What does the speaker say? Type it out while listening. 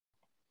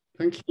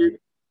Thank you.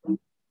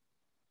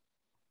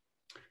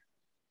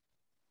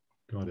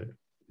 Got it.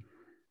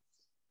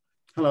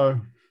 Hello.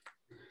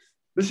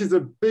 This is a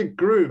big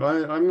group.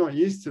 I'm not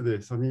used to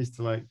this. I'm used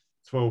to like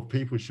 12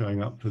 people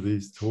showing up for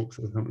these talks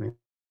or something.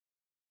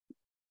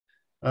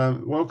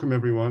 Welcome,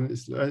 everyone.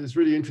 It's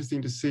really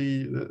interesting to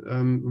see that,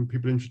 when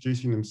people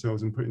introducing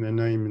themselves and putting their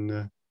name in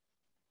there,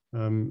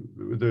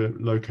 with the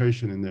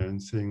location in there,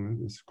 and seeing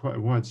it's quite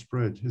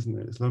widespread, isn't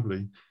it? It's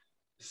lovely.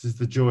 This is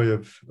the joy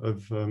of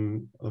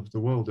the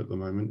world at the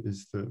moment,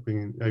 is that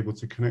being able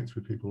to connect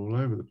with people all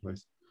over the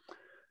place.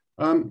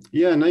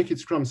 Yeah, naked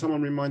Scrum.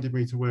 Someone reminded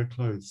me to wear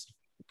clothes,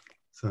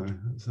 so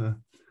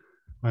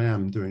I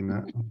am doing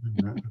that. I'm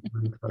doing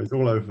that. Clothes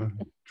all over,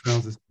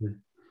 trousers too.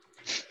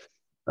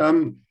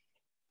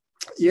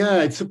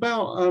 Yeah, it's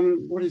about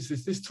what is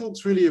this? This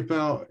talk's really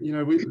about, you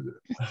know,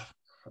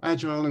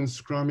 Agile and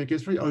Scrum. It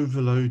gets very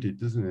overloaded,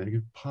 doesn't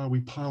it?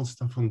 We pile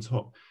stuff on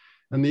top,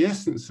 and the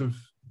essence of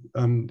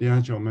the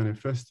Agile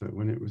Manifesto,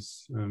 when it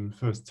was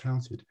first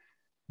touted,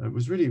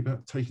 was really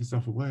about taking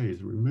stuff away,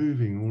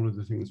 removing all of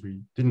the things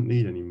we didn't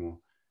need anymore.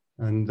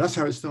 And that's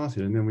how it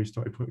started. And then we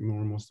started putting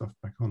more and more stuff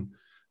back on.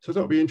 So I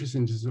thought it'd be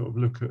interesting to sort of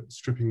look at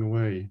stripping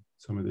away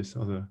some of this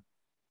other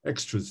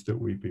extras that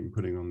we've been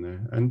putting on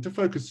there, and to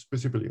focus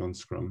specifically on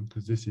Scrum,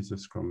 because this is a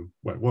Scrum,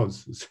 well, it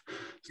was, it's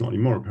not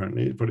anymore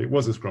apparently, but it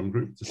was a Scrum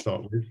group to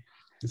start with.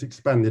 It's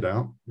expanded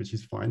out, which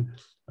is fine.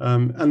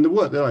 And the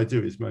work that I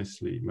do is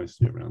mostly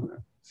around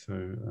that. So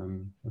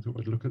I thought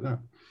I'd look at that.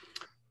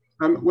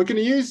 We're going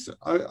to use,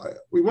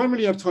 we won't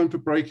really have time for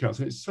breakouts,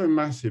 and it's so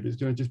massive, it's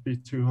going to just be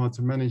too hard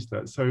to manage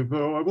that. So,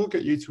 but I will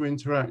get you to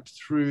interact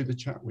through the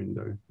chat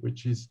window,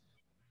 which is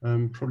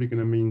probably going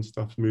to mean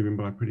stuff moving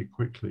by pretty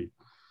quickly.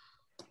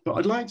 But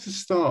I'd like to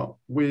start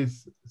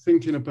with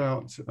thinking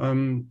about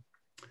when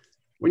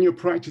you're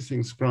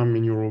practicing Scrum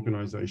in your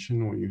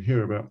organization, or you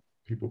hear about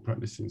people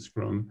practicing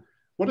Scrum,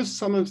 what are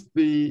some of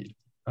the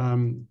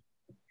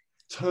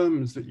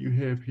terms that you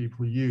hear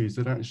people use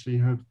that actually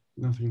have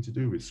nothing to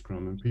do with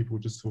Scrum, and people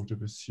just sort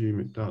of assume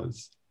it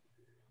does?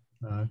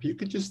 If you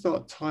could just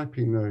start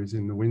typing those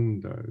in the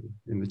window,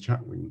 in the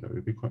chat window,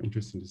 it'd be quite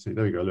interesting to see.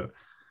 There we go, look.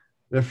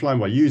 They're flying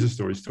by: user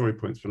stories, story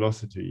points,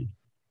 velocity,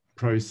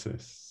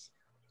 process,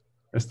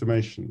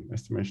 estimation,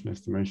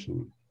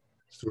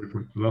 story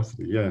point,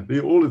 velocity. Yeah,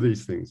 all of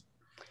these things.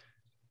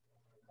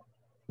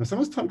 Now,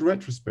 someone's typed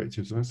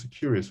retrospective, so that's a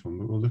curious one,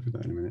 but we'll look at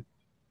that in a minute.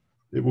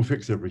 It will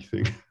fix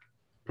everything.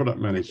 Product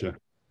manager,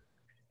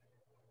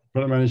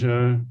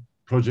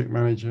 project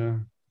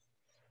manager,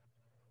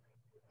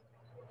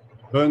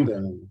 burn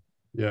down.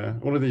 Yeah,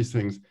 all of these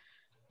things.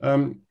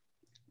 Some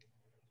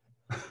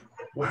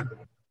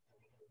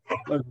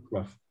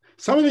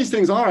of these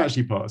things are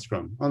actually part of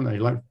Scrum, aren't they?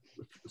 Like,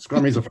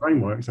 Scrum is a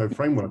framework, so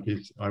framework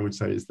is, I would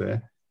say, is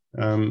there.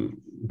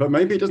 But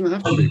maybe it doesn't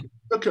have to be.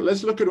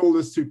 Let's look at all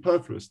the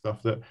superfluous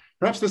stuff, that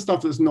perhaps the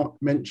stuff that's not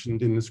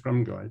mentioned in the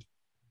Scrum guide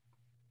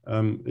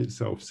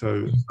itself.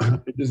 So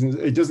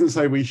it doesn't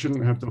say we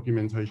shouldn't have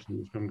documentation in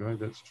the Scrum guide.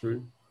 That's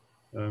true.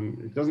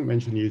 It doesn't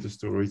mention user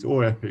stories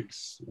or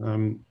epics.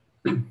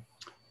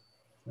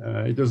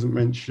 It doesn't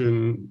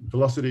mention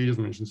velocity. It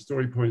doesn't mention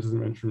story points. It doesn't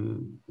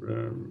mention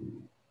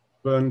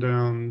burn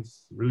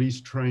downs, release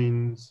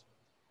trains,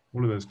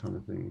 all of those kind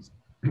of things.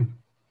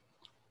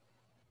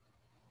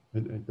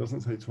 It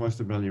doesn't say twice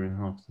the value in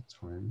half the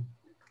time.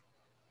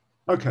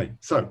 Okay,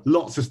 so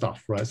lots of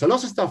stuff, right? So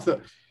lots of stuff that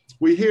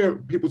we hear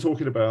people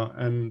talking about,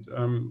 and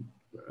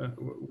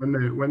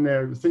when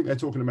they think they're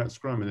talking about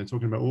Scrum, and they're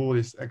talking about all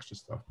this extra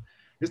stuff.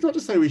 It's not to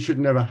say we should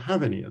never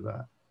have any of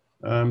that,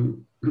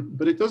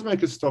 but it does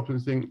make us stop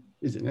and think: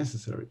 is it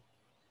necessary?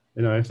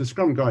 You know, if the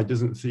Scrum guide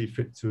doesn't see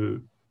fit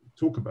to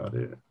talk about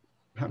it,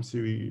 perhaps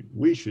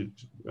we should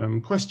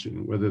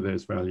question whether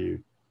there's value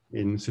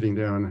in sitting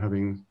down and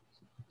having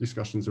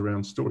discussions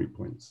around story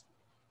points.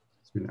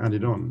 It's been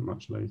added on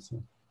much later.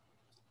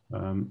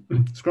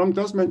 Scrum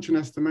does mention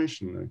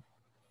estimation,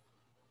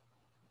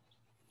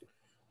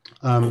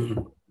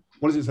 though.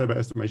 What does it say about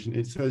estimation?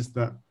 It says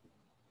that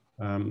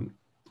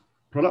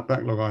product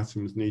backlog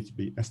items need to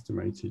be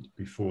estimated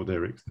before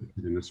they're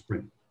accepted in the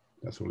sprint.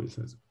 That's all it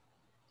says. It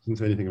doesn't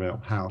say anything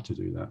about how to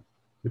do that.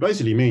 It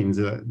basically means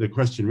that the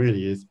question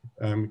really is,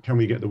 can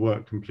we get the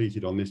work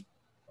completed on this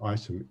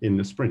item in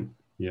the sprint?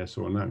 Yes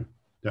or no?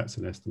 That's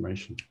an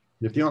estimation.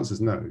 And if the answer is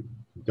no,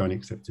 don't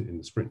accept it in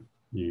the sprint.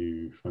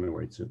 You find a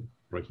way to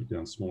break it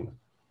down smaller,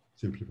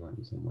 simplify it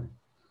in some way.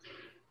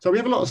 So we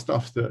have a lot of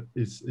stuff that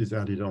is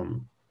added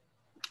on.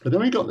 But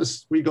then we got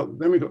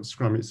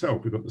Scrum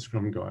itself. We've got the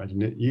Scrum guide,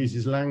 and it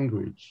uses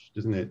language,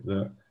 doesn't it,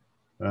 that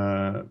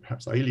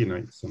perhaps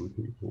alienates some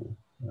people.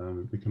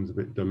 It becomes a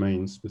bit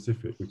domain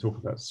specific. We talk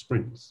about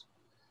sprints.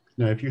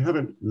 Now, if you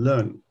haven't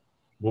learned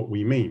what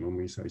we mean when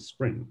we say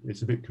sprint,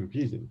 it's a bit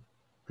confusing,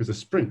 because a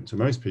sprint to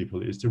most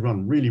people is to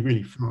run really,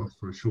 really fast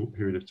for a short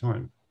period of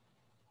time.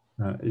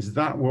 Is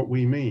that what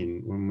we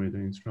mean when we're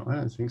doing Scrum? I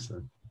don't think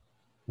so.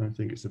 I don't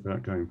think it's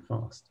about going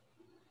fast.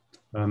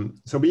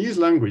 So we use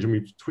language, and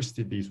we've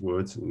twisted these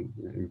words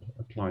and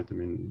applied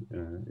them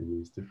in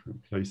these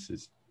different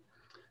places.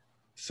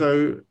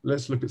 So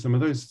let's look at some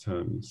of those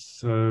terms.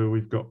 So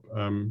we've got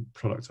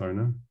product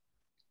owner.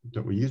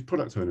 Don't we use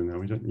product owner now?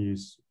 We don't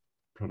use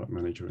product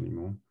manager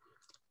anymore.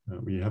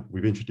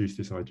 We've introduced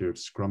this idea of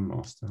Scrum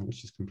Master,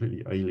 which is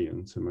completely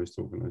alien to most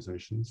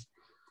organizations.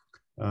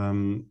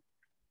 And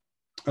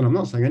I'm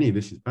not saying any of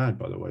this is bad,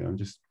 by the way. I'm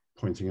just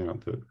pointing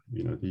out that,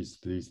 you know,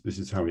 this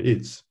is how it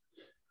is.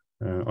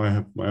 I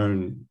have my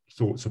own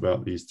thoughts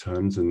about these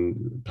terms,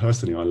 and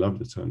personally, I love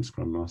the term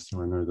Scrum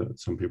Master. I know that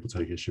some people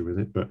take issue with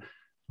it, but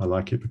I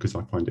like it because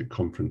I find it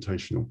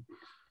confrontational.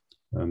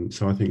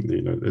 So I think that,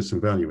 you know, there's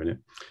some value in it,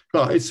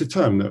 but it's a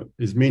term that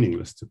is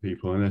meaningless to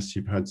people unless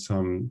you've had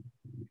some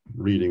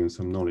reading and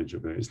some knowledge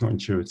of it. It's not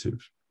intuitive.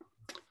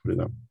 Put it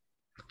up.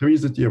 So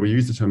we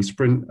use the term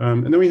sprint,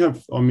 and then we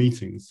have our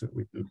meetings. That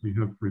we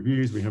have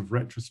reviews, we have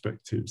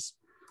retrospectives,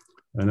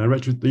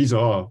 and these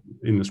are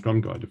in the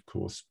Scrum Guide, of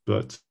course,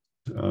 but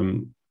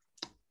they're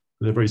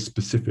very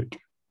specific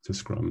to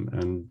Scrum.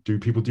 And do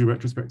people do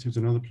retrospectives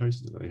in other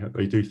places?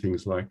 They do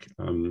things like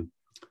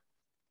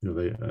you know,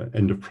 they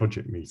end of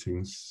project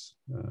meetings.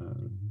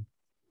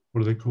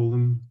 What do they call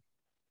them?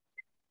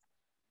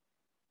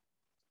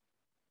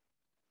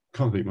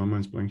 Can't think. My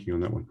mind's blanking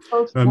on that one.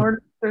 Post-mortem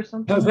or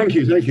something. Oh, thank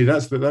you.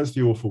 That's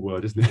the awful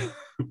word, isn't it?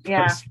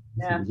 Yeah.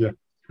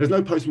 There's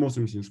no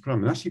post-mortems in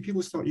Scrum, and actually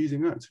people start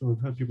using that too.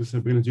 I've heard people say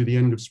we're going to do the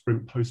end of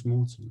sprint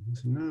post-mortem. I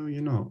said, no,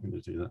 you're not going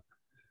to do that.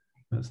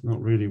 That's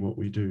not really what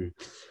we do.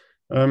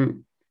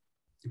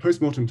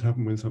 Post-mortems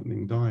happen when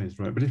something dies,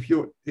 right? But if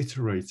you're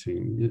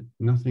iterating,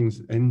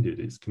 nothing's ended,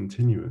 it's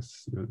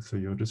continuous. So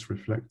you're just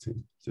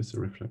reflecting, it's just a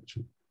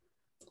reflection.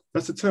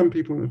 That's a term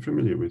people are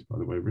familiar with, by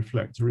the way,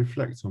 to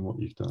reflect on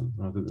what you've done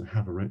rather than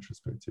have a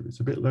retrospective.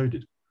 It's a bit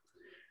loaded.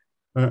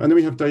 And then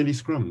we have daily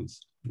scrums,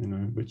 you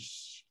know,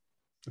 which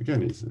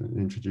again is an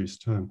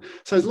introduced term.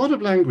 So there's a lot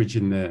of language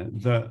in there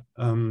that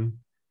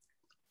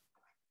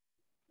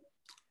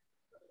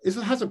it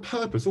has a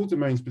purpose. All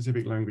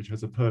domain-specific language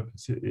has a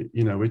purpose.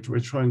 You know, we're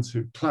trying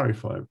to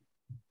clarify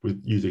with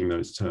using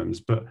those terms,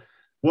 but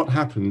what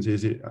happens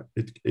is it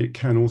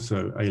can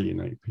also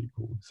alienate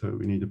people. So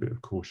we need a bit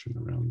of caution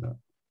around that.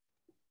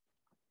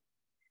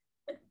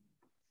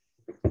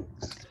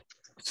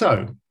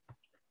 So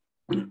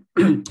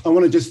I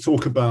want to just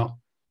talk about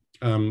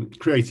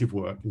creative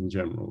work in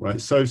general,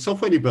 right? So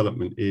software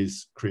development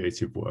is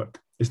creative work.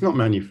 It's not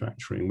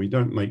manufacturing. We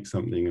don't make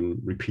something and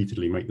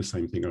repeatedly make the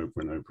same thing over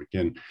and over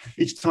again.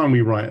 Each time we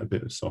write a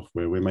bit of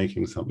software, we're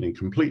making something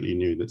completely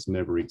new that's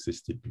never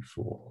existed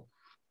before.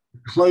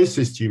 The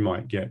closest you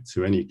might get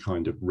to any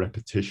kind of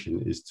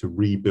repetition is to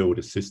rebuild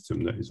a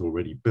system that is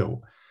already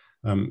built.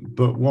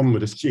 But one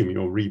would assume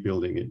you're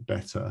rebuilding it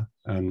better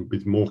and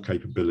with more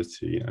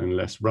capability and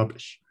less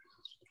rubbish.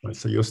 Right?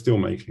 So you're still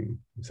making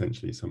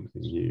essentially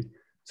something new.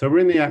 So we're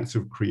in the act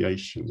of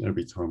creation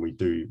every time we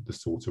do the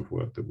sort of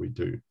work that we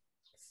do.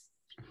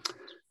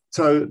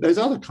 So there's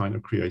other kind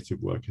of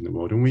creative work in the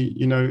world, and we've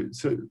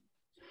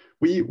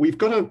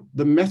got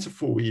the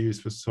metaphor we use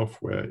for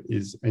software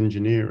is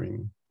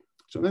engineering,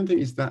 which I don't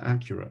think is that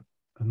accurate.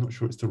 I'm not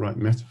sure it's the right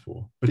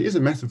metaphor, but it is a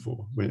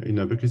metaphor, you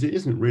know, because it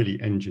isn't really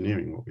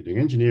engineering what we're doing.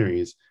 Engineering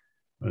is,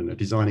 I don't know,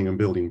 designing and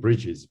building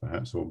bridges,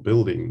 perhaps, or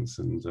buildings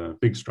and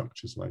big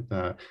structures like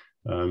that.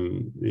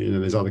 You know,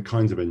 there's other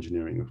kinds of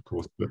engineering, of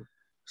course, but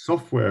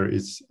software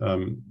is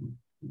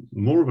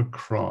more of a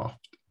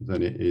craft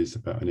than it is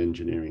about an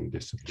engineering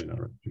discipline, I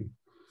reckon.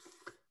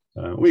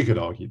 We could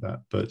argue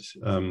that, but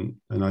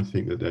and I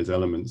think that there's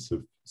elements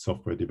of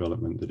software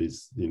development that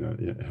is, you know,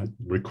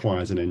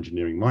 requires an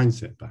engineering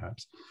mindset,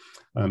 perhaps,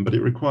 but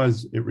it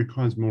requires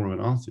more of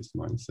an artist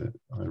mindset,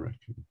 I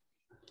reckon.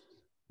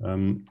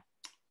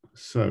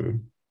 So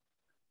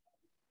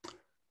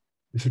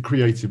it's a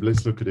creative.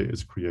 Let's look at it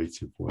as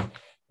creative work.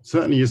 It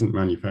certainly isn't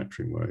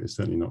manufacturing work. It's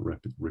certainly not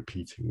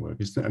repeating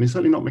work. And it's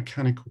certainly not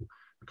mechanical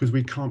because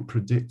we can't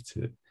predict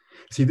it.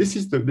 See, this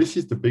is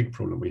the big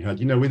problem we had.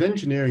 You know, with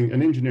engineering,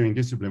 an engineering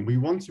discipline, we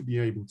want to be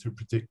able to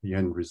predict the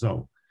end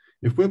result.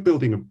 If we're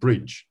building a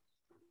bridge,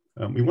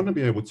 we want to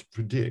be able to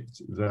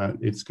predict that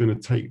it's going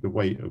to take the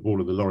weight of all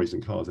of the lorries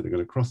and cars that are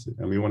going to cross it.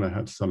 And we want to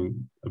have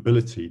some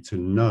ability to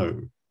know.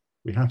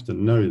 We have to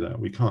know that.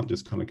 We can't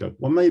just kind of go,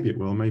 well, maybe it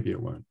will, maybe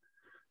it won't.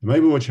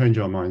 Maybe we'll change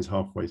our minds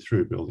halfway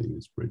through building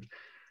this bridge.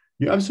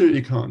 You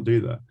absolutely can't do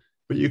that.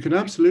 But you can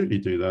absolutely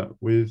do that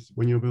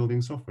when you're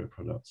building software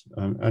products.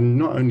 And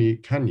not only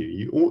can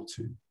you ought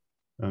to,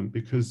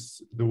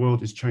 because the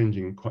world is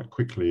changing quite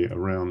quickly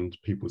around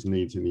people's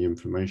needs in the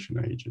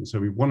information age. And so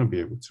we want to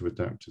be able to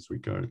adapt as we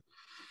go.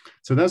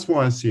 So that's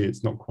why I see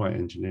it's not quite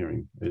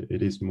engineering.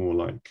 It is more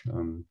like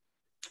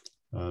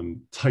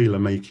tailor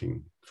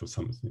making for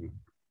something.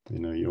 You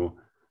know,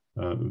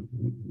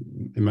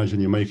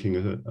 imagine you're making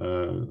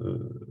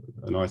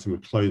an item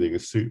of clothing, a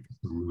suit,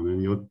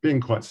 and you're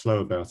being quite slow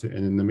about it,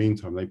 and in the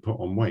meantime they put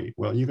on weight.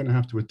 Well, you're going to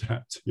have to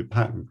adapt your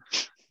pattern,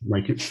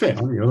 make it fit,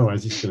 aren't you?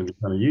 Otherwise it's going to be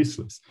kind of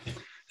useless.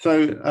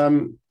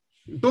 So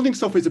building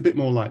software is a bit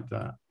more like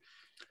that.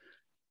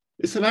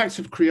 It's an act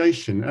of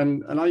creation,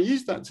 and I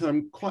use that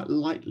term quite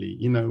lightly.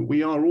 You know,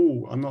 we are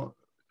all, I'm not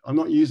I'm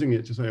not using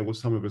it to say, well,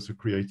 some of us are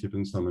creative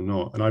and some are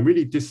not. And I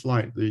really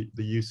dislike the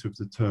use of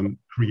the term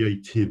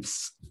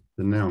creatives,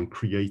 the noun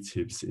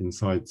creatives,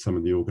 inside some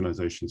of the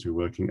organizations we're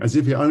working, as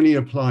if it only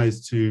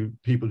applies to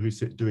people who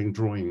sit doing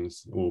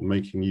drawings or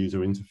making user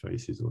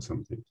interfaces or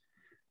something.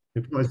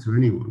 It applies to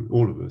anyone,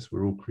 all of us,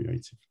 we're all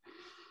creative.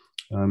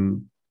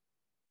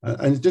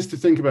 And just to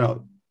think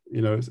about,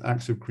 it's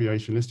acts of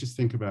creation, let's just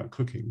think about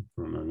cooking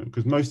for a moment,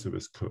 because most of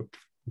us cook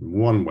in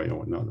one way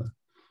or another.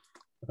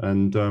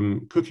 And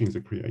cooking is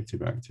a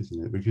creative act,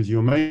 isn't it? Because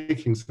you're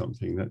making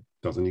something that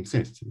doesn't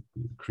exist, you're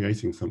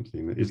creating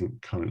something that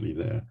isn't currently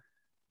there,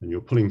 and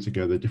you're pulling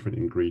together different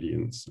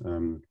ingredients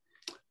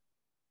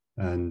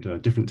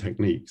and different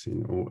techniques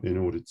in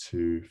order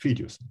to feed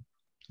yourself.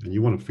 And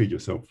you want to feed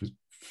yourself with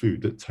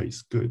food that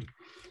tastes good.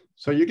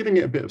 So you're giving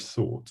it a bit of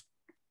thought.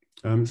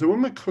 So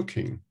when we're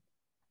cooking,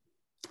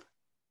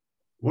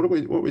 what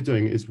we're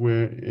doing is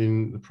we're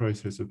in the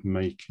process of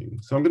making.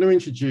 So I'm going to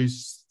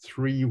introduce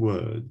 3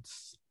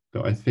 words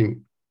that I think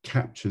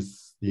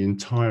captures the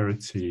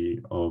entirety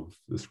of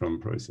the Scrum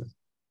process.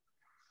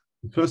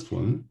 The first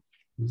one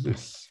is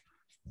this.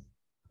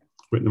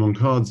 Written them on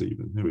cards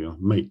even. Here we are,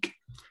 make.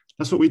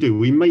 That's what we do.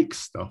 We make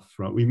stuff,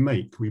 right?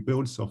 We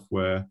build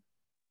software,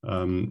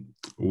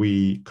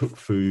 we cook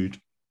food,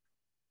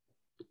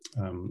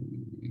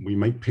 we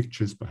make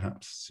pictures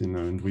perhaps,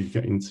 and we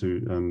get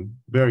into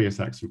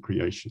various acts of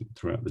creation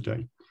throughout the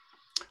day.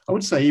 I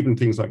would say even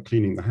things like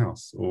cleaning the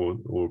house or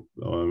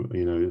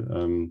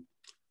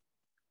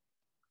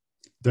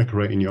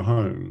decorating your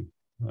home,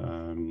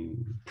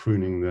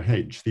 pruning the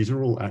hedge. These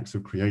are all acts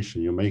of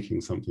creation. You're making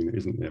something that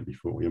isn't there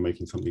before. You're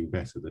making something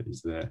better that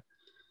is there.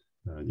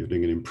 You're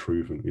doing an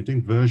improvement. You're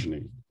doing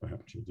versioning,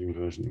 perhaps. You're doing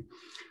versioning.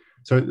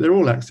 So they're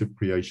all acts of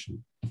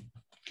creation.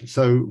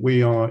 So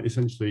we are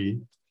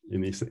essentially in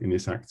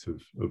this act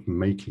of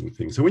making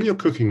things. So when you're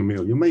cooking a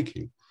meal, you're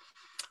making,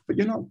 but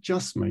you're not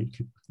just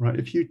making, right?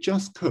 If you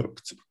just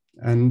cooked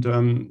and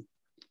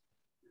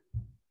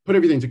put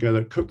everything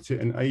together, cooked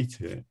it and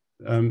ate it,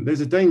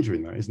 there's a danger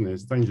in that, isn't there?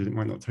 There's a danger that it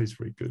might not taste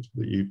very good,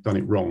 that you've done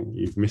it wrong,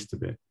 you've missed a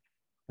bit.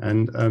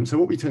 And so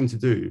what we tend to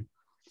do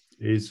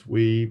is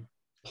we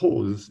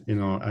pause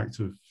in our act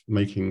of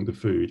making the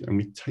food and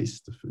we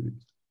taste the food.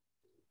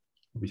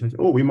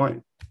 We might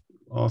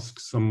ask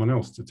someone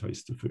else to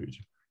taste the food.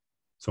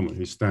 Someone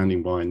who's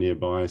standing by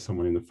nearby,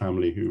 someone in the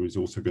family who is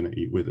also going to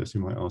eat with us,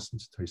 you might ask them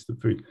to taste the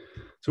food.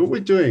 So what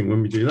we're doing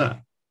when we do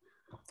that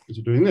is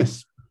we're doing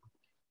this.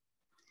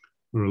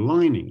 We're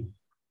aligning.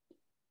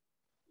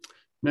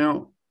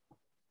 Now,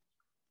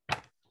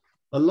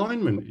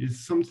 alignment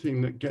is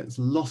something that gets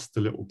lost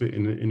a little bit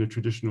in a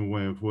traditional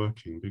way of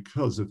working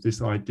because of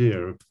this idea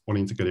of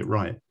wanting to get it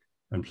right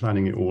and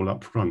planning it all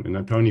up front. And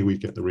if only we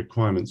get the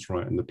requirements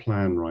right and the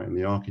plan right and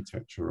the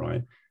architecture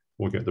right,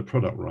 or get the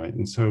product right.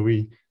 And so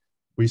we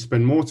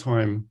spend more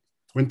time,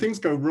 when things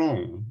go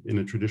wrong in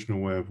a traditional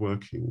way of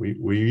working,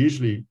 we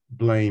usually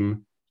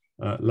blame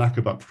lack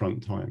of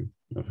upfront time.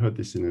 I've heard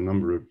this in a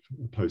number of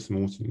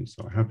postmortems.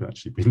 I have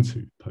actually been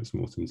to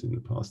postmortems in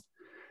the past.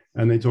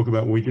 And they talk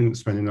about, well, we didn't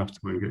spend enough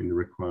time getting the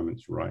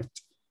requirements right.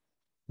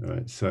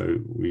 So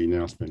we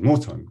now spend more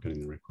time getting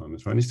the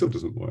requirements right. And it still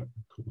doesn't work,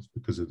 of course,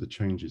 because of the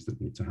changes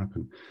that need to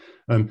happen.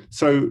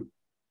 So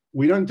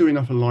we don't do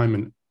enough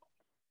alignment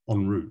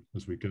en route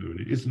as we go.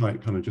 And it is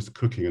like kind of just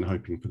cooking and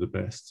hoping for the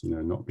best,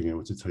 not being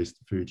able to taste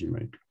the food you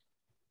make.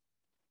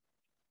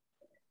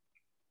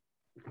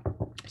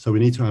 So we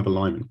need to have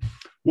alignment.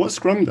 What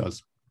Scrum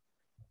does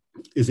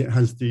is it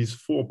has these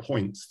 4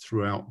 points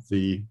throughout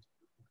the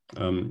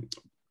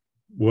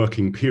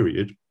working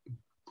period,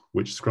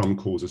 which Scrum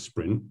calls a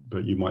sprint,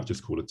 but you might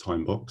just call a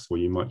time box, or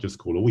you might just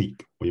call a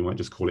week, or you might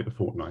just call it a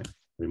fortnight,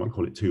 or you might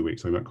call it 2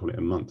 weeks, or you might call it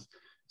a month.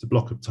 It's a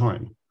block of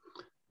time.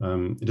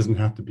 It doesn't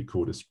have to be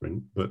called a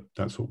sprint, but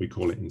that's what we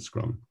call it in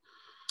Scrum.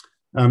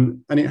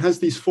 And it has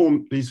these four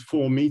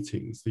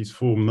meetings, these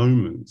 4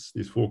 moments,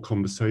 these 4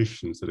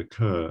 conversations that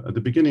occur. At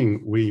the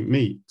beginning, we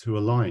meet to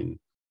align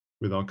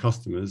with our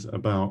customers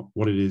about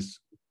what it is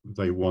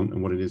they want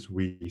and what it is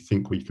we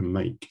think we can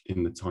make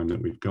in the time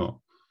that we've got.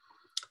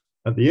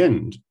 At the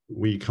end,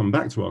 we come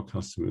back to our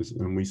customers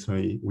and we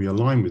say, we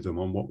align with them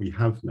on what we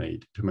have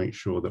made to make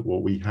sure that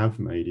what we have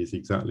made is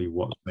exactly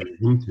what they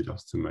wanted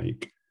us to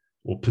make,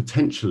 or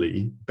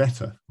potentially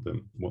better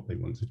than what they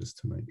wanted us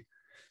to make.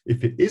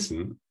 If it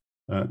isn't,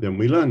 then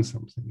we learn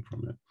something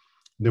from it.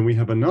 Then we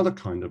have another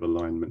kind of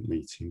alignment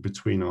meeting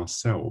between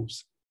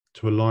ourselves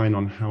to align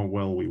on how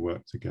well we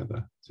work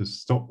together, to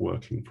stop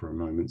working for a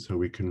moment so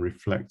we can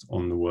reflect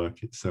on the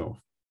work itself.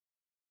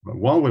 But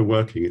while we're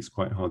working, it's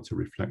quite hard to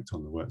reflect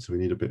on the work. So we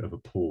need a bit of a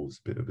pause,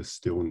 a bit of a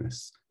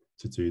stillness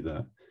to do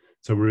that.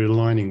 So we're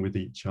aligning with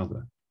each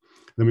other.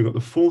 Then we've got the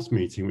 4th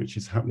meeting, which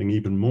is happening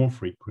even more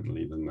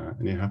frequently than that.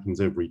 And it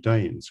happens every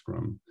day in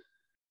Scrum.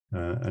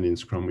 And in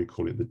Scrum, we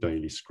call it the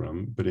daily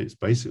Scrum, but it's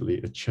basically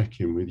a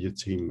check-in with your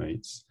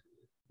teammates.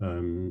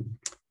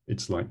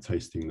 It's like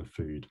tasting the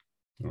food,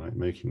 right?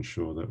 Making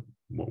sure that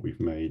what we've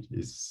made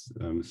is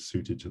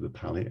suited to the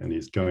palate and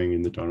is going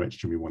in the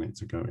direction we want it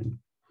to go in.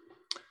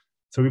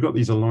 So we've got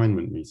these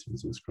alignment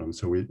meetings in Scrum.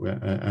 So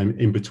and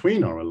in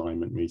between our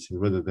alignment meetings,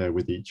 whether they're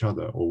with each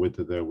other or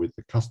whether they're with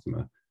the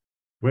customer,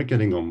 we're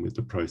getting on with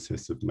the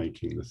process of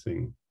making the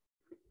thing.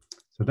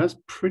 So that's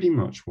pretty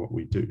much what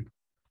we do.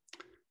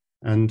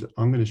 And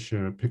I'm going to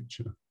share a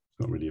picture. It's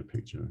not really a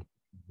picture,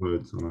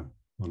 words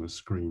on a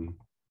screen.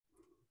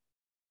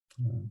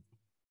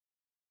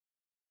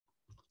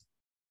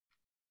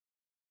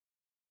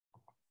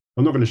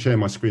 I'm not going to share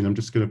my screen. I'm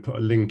just going to put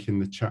a link in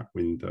the chat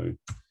window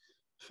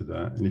for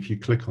that. And if you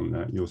click on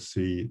that, you'll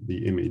see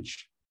the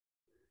image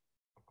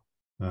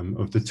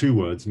of the two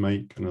words,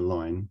 make and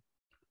align.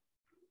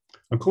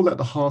 I call that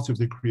the heart of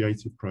the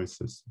creative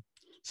process.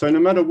 So no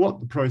matter what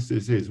the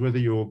process is, whether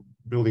you're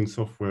building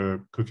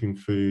software, cooking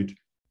food,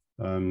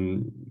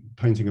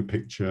 painting a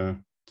picture,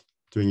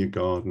 doing your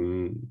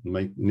garden,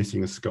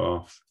 knitting a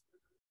scarf,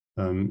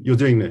 you're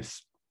doing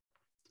this.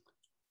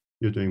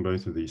 You're doing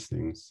both of these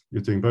things.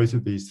 You're doing both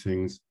of these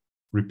things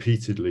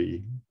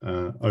repeatedly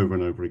over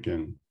and over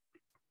again.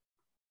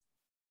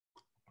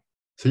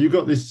 So you've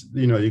got this,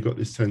 you've got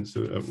this sense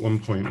that at one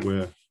point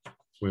we're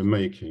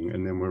making,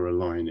 and then we're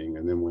aligning,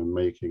 and then we're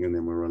making, and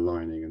then we're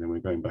aligning, and then we're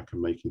going back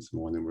and making some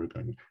more, and then we're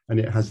going. And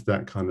it has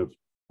that kind of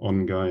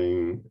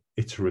ongoing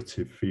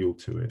iterative feel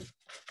to it.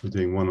 We're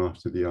doing one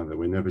after the other.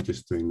 We're never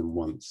just doing them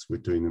once. We're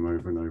doing them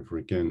over and over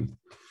again.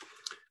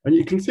 And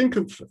you can think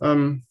of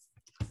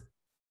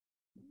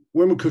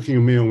when we're cooking a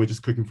meal, we're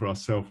just cooking for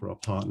ourselves or our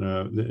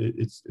partner.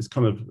 It's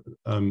kind of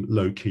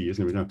low key,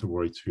 isn't it? We don't have to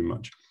worry too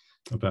much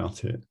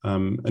about it.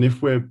 And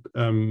if we're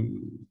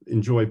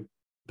enjoy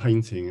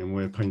painting and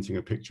we're painting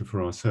a picture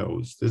for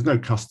ourselves, there's no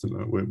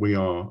customer. We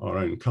are our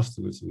own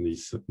customers in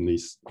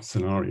these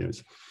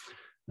scenarios.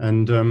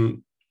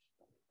 And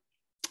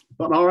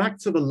but our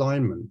acts of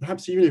alignment,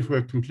 perhaps even if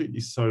we're completely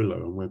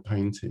solo and we're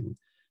painting,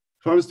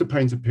 if I was to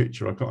paint a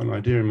picture, I've got an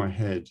idea in my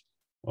head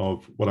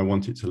of what I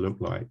want it to look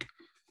like.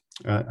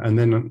 And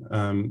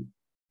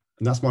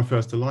that's my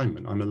first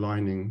alignment. I'm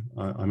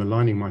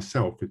aligning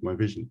myself with my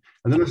vision.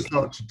 And then I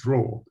start to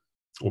draw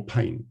or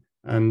paint.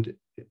 And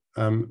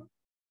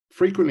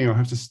frequently I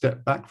have to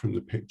step back from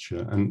the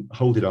picture and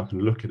hold it up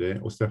and look at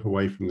it, or step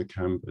away from the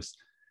canvas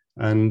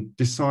and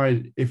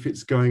decide if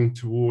it's going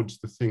towards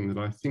the thing that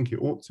I think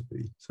it ought to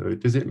be. So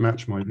does it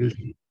match my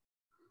vision?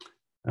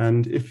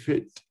 And if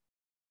it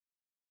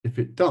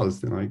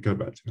does, then I go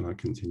back and I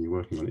continue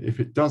working on it. If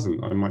it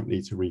doesn't, I might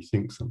need to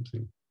rethink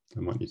something. I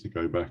might need to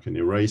go back and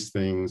erase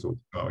things, or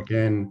start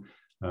again,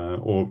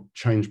 or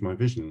change my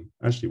vision.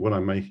 Actually, what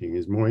I'm making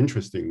is more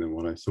interesting than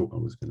what I thought I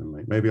was going to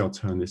make. Maybe I'll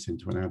turn this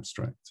into an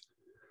abstract.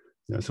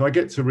 So I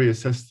get to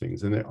reassess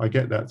things, and I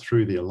get that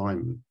through the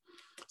alignment.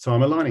 So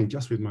I'm aligning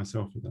just with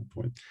myself at that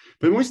point.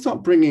 But when we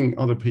start bringing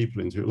other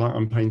people into it, like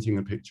I'm painting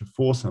a picture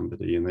for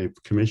somebody and they've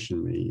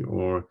commissioned me,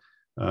 or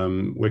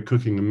we're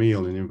cooking a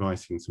meal and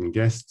inviting some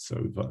guests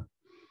over,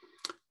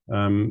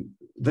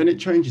 then it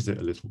changes it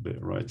a little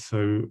bit, right?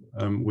 So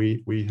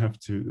we have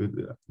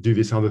to do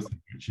this other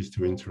thing, which is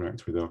to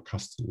interact with our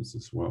customers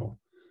as well.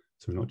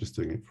 So we're not just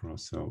doing it for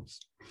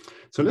ourselves.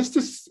 So let's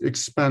just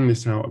expand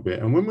this out a bit.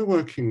 And when we're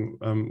working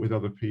with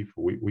other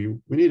people, we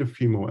need a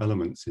few more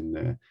elements in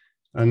there.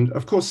 And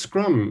of course,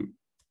 Scrum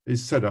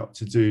is set up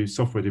to do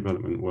software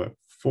development work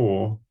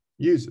for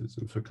users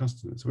and for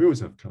customers. So we always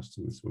have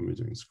customers when we're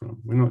doing Scrum.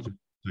 We're not just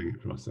doing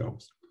it for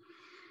ourselves.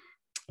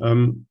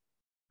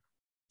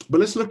 But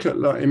let's look at,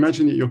 like,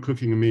 imagine that you're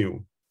cooking a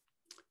meal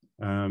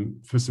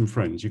for some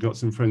friends. You've got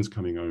some friends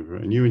coming over,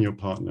 and you and your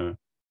partner,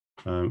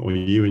 or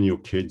you and your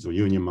kids, or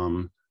you and your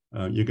mum,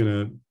 you're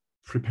going to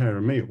prepare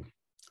a meal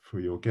for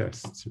your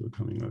guests who are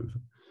coming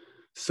over.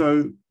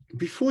 So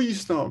before you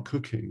start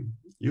cooking,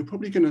 you're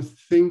probably going to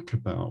think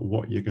about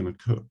what you're going to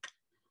cook,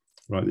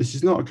 right? This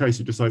is not a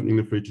case of just opening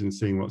the fridge and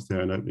seeing what's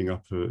there and opening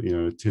up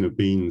a tin of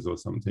beans or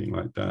something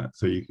like that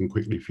so you can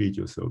quickly feed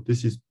yourself.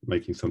 This is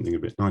making something a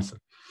bit nicer.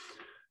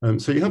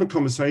 So you have a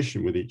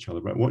conversation with each other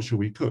about what should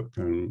we cook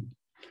and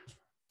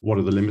what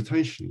are the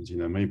limitations.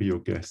 Maybe your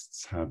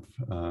guests have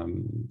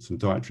some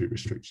dietary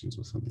restrictions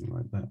or something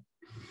like that.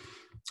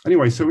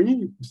 Anyway, so when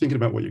you're thinking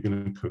about what you're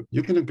going to cook,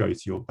 you're going to go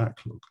to your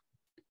backlog.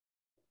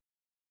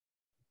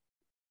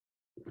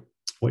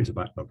 What is a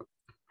backlog?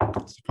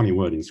 It's a funny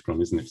word in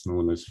Scrum, isn't it? It's not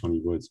one of those funny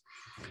words.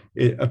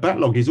 A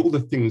backlog is all the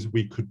things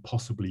we could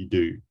possibly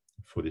do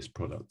for this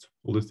product,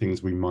 all the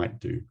things we might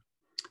do.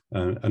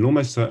 And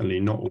almost certainly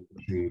not all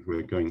the things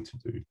we're going to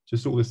do,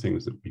 just all the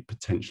things that we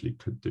potentially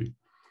could do.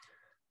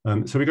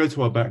 So we go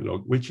to our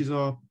backlog, which is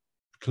our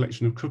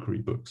collection of cookery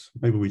books.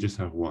 Maybe we just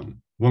have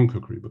one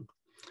cookery book.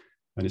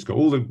 And it's got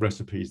all the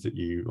recipes that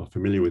you are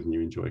familiar with and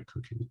you enjoy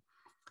cooking.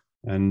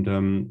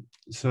 And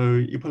so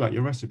you pull out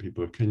your recipe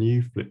book and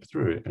you flip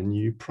through it and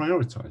you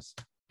prioritize.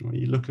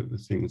 You look at the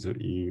things that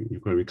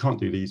you've got. We can't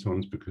do these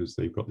ones because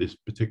they've got this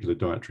particular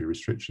dietary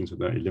restriction, so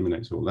that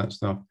eliminates all that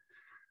stuff.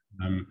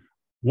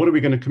 What are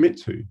we going to commit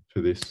to for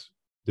this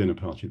dinner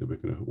party that we're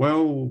going to?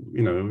 Well,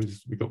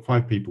 we've got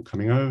 5 people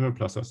coming over,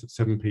 plus us at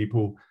 7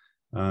 people.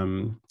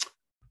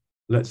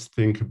 Let's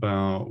think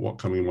about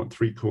what we want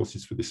 3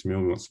 courses for this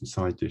meal. We want some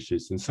side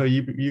dishes, and so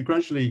you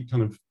gradually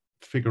kind of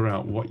figure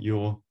out what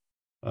your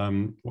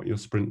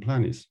sprint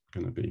plan is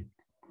going to be.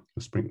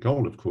 The sprint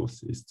goal, of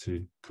course, is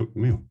to cook the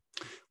meal.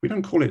 We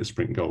don't call it a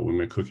sprint goal when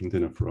we're cooking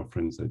dinner for our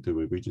friends, though, do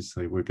we? We just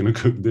say we're going to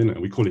cook dinner.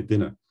 We call it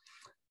dinner,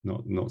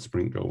 not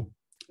sprint goal.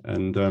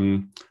 And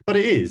but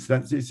it's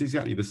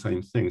exactly the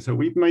same thing. So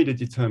we've made a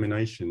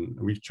determination.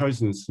 We've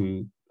chosen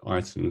some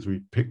items.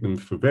 We've picked them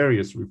for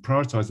various. We've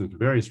prioritized them for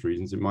various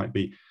reasons. It might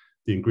be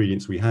the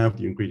ingredients we have,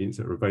 the ingredients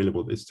that are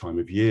available at this time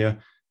of year,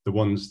 the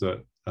ones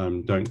that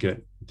don't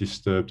get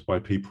disturbed by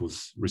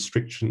people's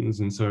restrictions,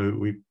 and so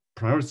we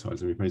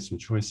prioritize and we've made some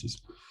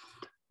choices.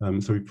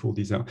 So we pulled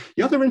these out.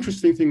 The other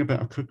interesting thing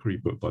about a cookery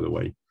book, by the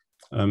way,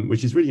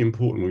 which is really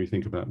important when we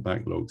think about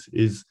backlogs,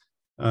 is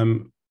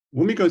when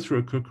we go through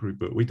a cookery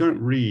book, we don't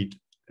read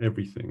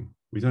everything.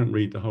 We don't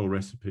read the whole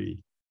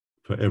recipe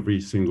for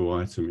every single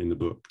item in the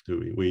book, do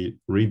we? We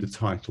read the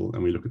title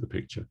and we look at the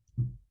picture.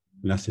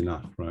 And that's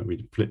enough, right?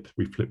 We flip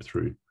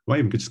through. We might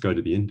even just go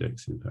to the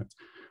index, in fact.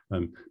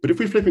 But if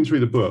we're flipping through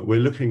the book, we're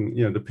looking,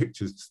 the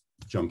pictures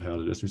jump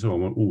out at us. We say,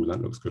 oh,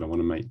 that looks good. I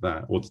want to make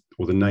that. Or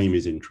the name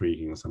is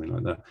intriguing or something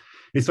like that.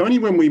 It's only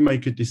when we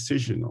make a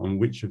decision on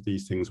which of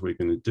these things we're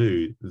going to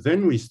do,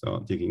 then we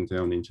start digging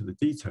down into the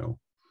detail,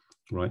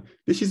 right?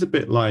 This is a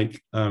bit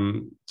like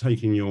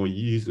taking your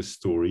user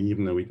story,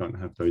 even though we don't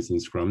have those in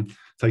Scrum,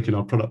 taking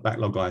our product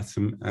backlog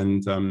item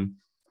and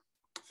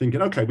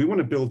thinking, okay, we want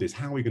to build this.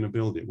 How are we going to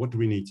build it? What do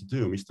we need to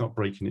do? And we start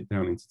breaking it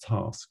down into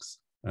tasks.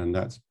 And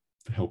that's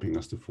helping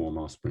us to form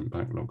our sprint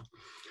backlog.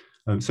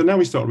 So now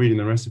we start reading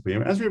the recipe.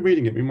 And as we're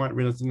reading it, we might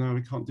realize, no,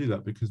 we can't do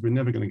that because we're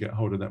never going to get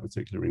hold of that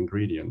particular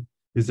ingredient.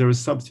 Is there a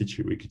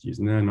substitute we could use?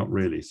 No, not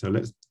really. So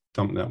let's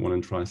dump that one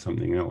and try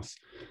something else.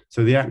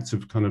 So the act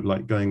of kind of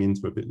like going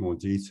into a bit more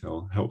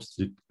detail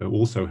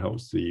also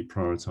helps the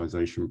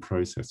prioritization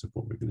process of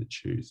what we're going to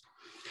choose.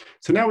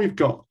 So now we've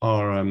got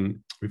our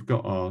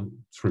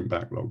sprint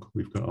backlog.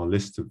 We've got our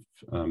list of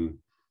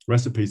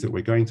recipes that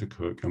we're going to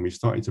cook, and we've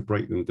started to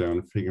break them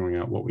down, figuring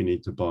out what we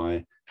need to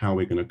buy, how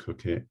we're going to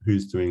cook it,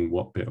 who's doing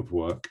what bit of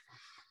work,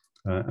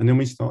 and then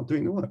we start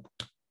doing the work.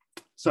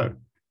 So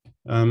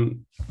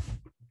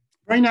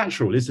very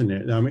natural, isn't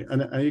it? I mean,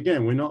 and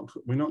again, we're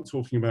not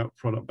talking about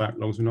product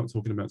backlogs. We're not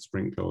talking about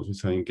sprint goals. We're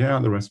saying, get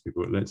out the recipe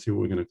book. Let's see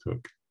what we're going to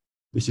cook.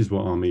 This is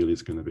what our meal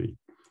is going to be,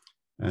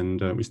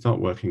 and we start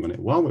working on it.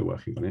 While we're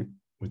working on it,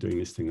 we're doing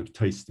this thing of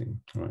tasting,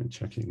 right?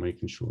 Checking,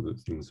 making sure that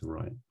things are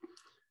right.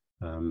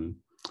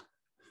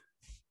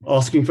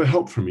 Asking for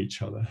help from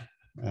each other.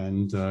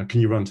 And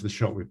can you run to the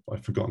shop?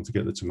 I've forgotten to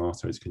get the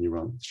tomatoes. Can you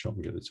run to the shop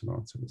and get the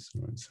tomatoes?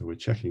 Right? So we're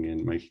checking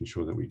in, making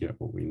sure that we get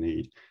what we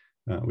need.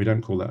 We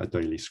don't call that a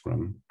daily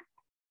scrum.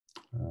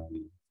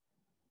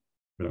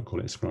 We don't call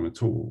it a scrum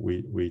at all.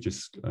 We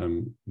just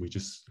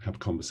have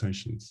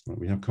conversations. Right?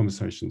 We have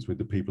conversations with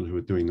the people who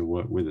are doing the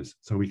work with us,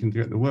 so we can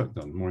get the work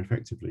done more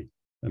effectively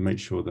and make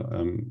sure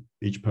that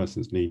each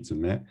person's needs are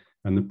met,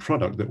 and the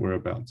product that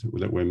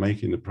we're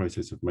making, the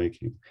process of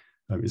making,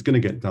 is going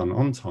to get done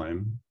on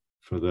time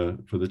for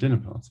the dinner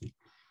party.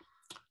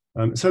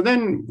 So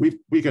then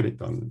we get it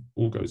done.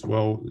 All goes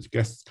well. As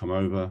guests come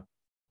over,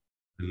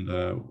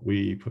 and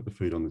we put the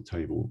food on the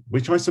table,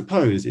 which I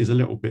suppose is a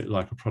little bit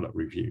like a product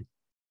review,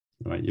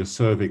 right? You're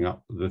serving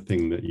up the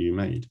thing that you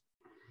made,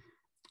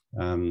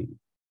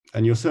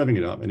 and you're serving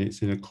it up, and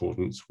it's in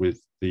accordance with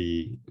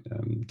the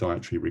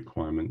dietary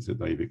requirements that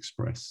they've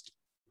expressed,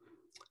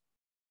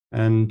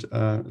 and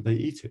they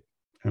eat it.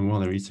 And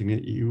while they're eating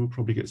it, you will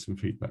probably get some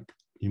feedback.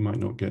 You might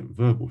not get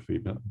verbal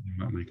feedback. You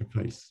might make a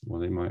face, or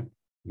they might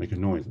make a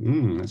noise.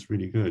 That's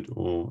really good.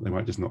 Or they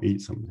might just not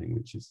eat something,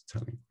 which is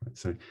telling. Right?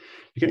 So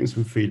you're getting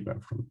some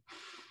feedback from it.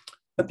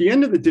 At the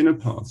end of the dinner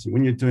party,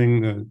 when you're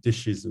doing the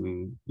dishes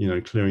and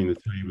clearing the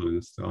table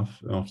and stuff,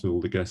 after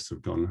all the guests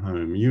have gone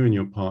home, you and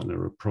your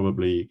partner are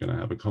probably going to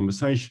have a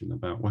conversation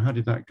about, well, how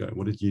did that go?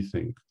 What did you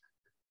think?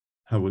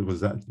 How was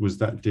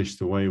that dish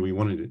the way we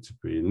wanted it to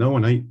be? And no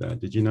one ate that.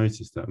 Did you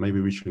notice that?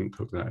 Maybe we shouldn't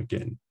cook that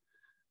again.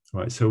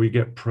 Right. So we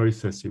get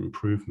process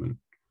improvement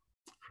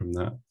from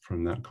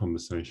that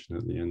conversation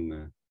at the end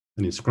there.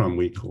 And in Scrum,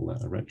 we call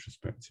that a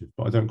retrospective,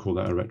 but I don't call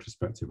that a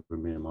retrospective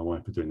when me and my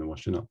wife are doing the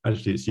washing up.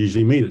 Actually, it's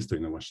usually me that's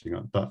doing the washing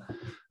up, but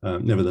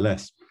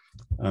nevertheless,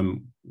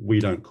 we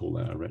don't call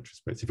that a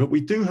retrospective, but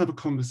we do have a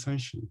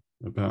conversation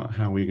about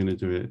how we're going to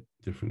do it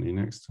differently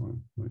next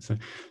time. Right?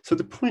 So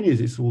the point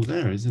is, it's all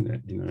there, isn't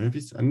it?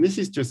 And this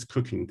is just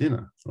cooking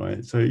dinner,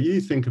 right? So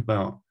you think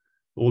about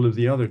all of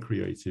the other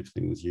creative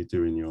things you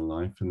do in your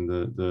life, and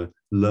the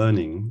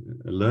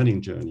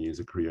learning journey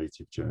is a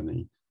creative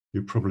journey.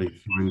 You're probably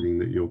finding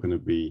that you're going to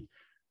be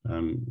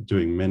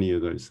doing many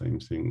of those same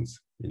things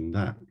in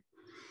that.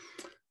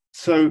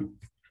 So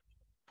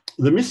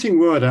the missing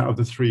word out of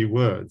the 3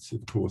 words,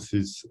 of course,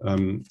 is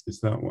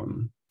that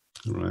one.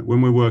 Right?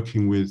 When we're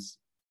working with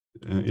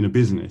in a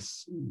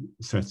business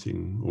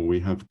setting, or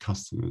we have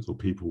customers or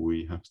people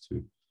we have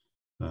to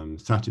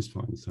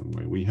satisfy in some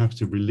way, we have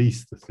to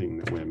release the thing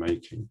that we're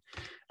making,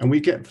 and we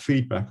get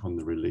feedback on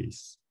the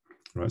release.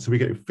 Right? So we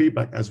get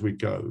feedback as we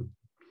go.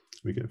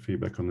 We get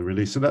feedback on the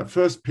release. So that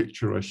first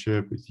picture I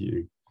shared with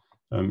you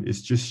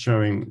It's just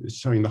showing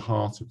the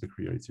heart of the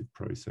creative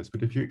process.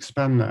 But if you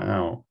expand that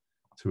out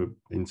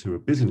into a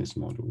business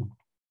model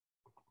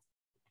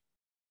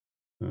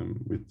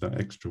with that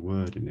extra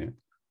word in it,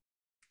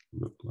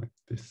 look like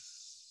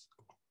this.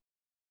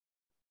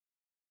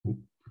 Ooh.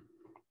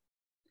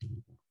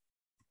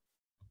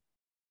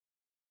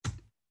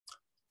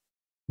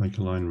 Make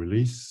a line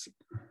release.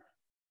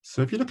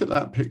 So if you look at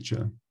that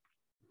picture,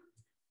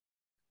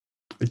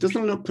 it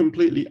doesn't look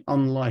completely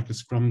unlike a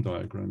Scrum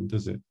diagram,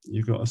 does it?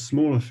 You've got a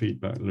smaller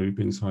feedback loop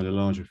inside a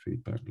larger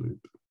feedback loop.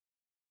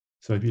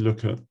 So if you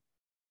look at,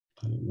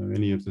 I don't know,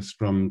 any of the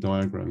Scrum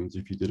diagrams,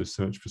 if you did a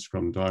search for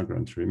Scrum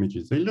diagram through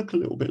images, they look a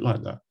little bit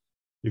like that.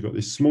 You've got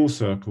this small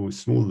circle, a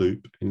small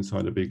loop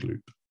inside a big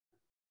loop.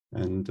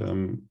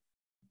 And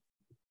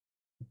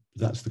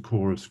that's the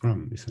core of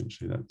Scrum,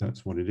 essentially.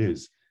 That's what it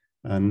is.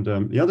 And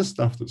the other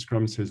stuff that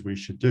Scrum says we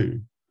should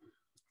do,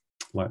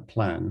 like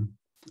plan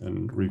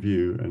and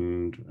review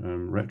and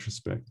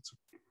retrospect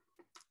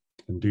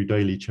and do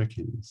daily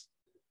check-ins,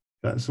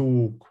 that's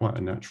all quite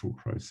a natural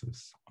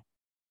process.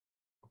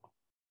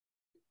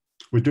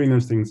 We're doing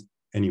those things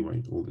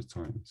anyway all the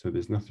time, so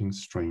there's nothing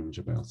strange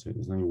about it,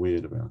 there's nothing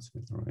weird about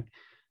it, all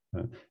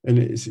right? And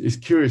it's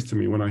curious to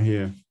me when I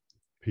hear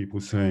people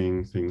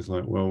saying things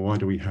like, well, why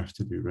do we have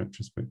to do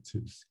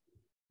retrospectives?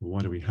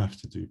 Why do we have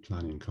to do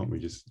planning? Can't we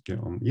just get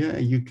on? Yeah,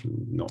 you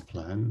can not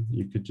plan.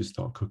 You could just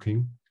start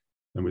cooking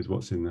and with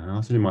what's in the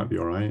house, and it might be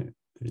all right.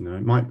 You know,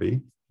 it might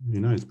be, who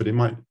knows, but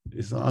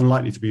it's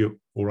unlikely to be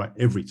all right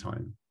every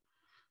time.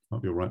 It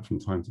might be all right from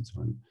time to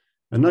time.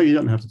 And no, you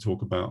don't have to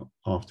talk about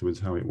afterwards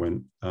how it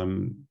went,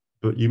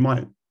 but you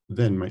might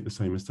then make the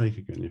same mistake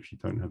again if you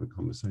don't have a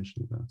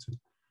conversation about it.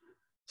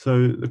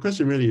 So the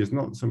question really is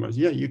not so much,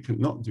 yeah, you can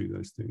not do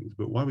those things,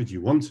 but why would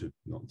you want to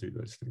not do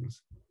those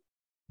things?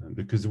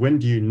 Because when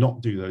do you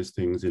not do those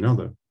things in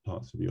other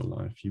parts of your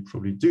life? You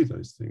probably do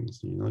those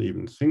things. You're not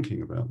even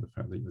thinking about the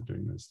fact that you're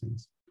doing those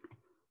things.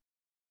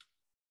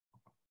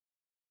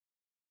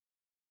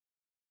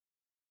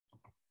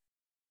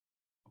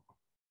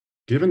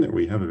 Given that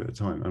we have a bit of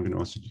time, I'm going to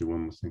ask you to do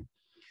one more thing.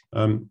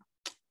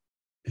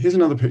 Here's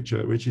another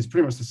picture, which is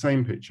pretty much the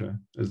same picture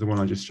as the one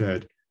I just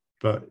shared,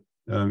 but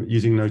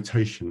using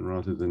notation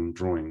rather than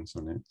drawings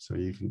on it. So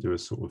you can do a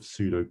sort of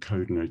pseudo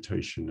code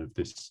notation of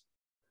this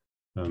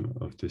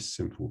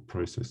simple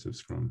process of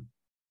Scrum.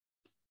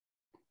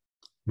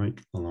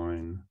 Make a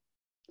line.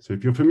 So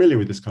if you're familiar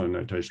with this kind of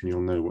notation,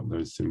 you'll know what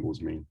those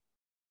symbols mean.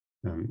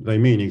 They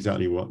mean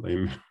exactly what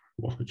I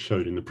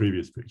showed in the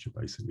previous picture,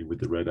 basically, with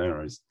the red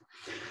arrows.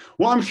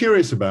 What I'm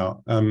curious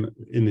about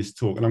in this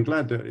talk, and I'm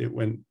glad that it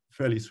went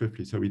fairly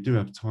swiftly, so we do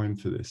have time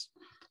for this.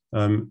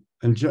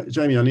 And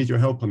Jamie, I need your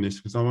help on this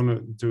because I want to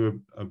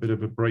do a bit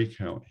of a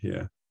breakout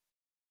here.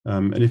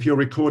 And if you're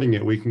recording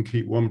it, we can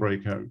keep one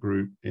breakout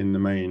group in the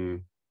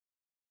main,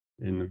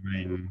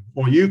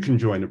 or you can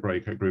join a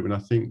breakout group, and I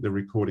think the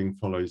recording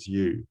follows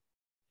you.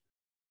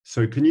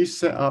 So can you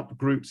set up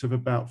groups of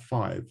about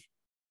 5?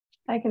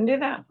 I can do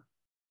that.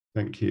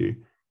 Thank you.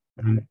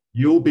 And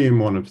you'll be in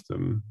one of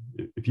them.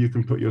 If you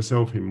can put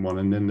yourself in one,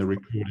 and then the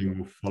recording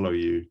will follow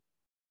you.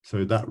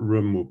 So that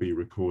room will be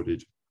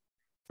recorded.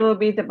 It will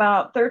be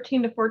about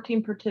 13 to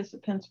 14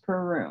 participants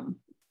per room.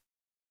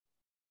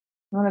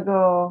 I want to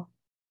go.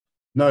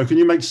 No, can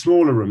you make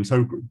smaller rooms?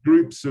 So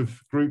groups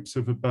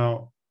of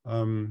about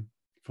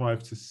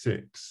 5 to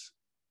 6.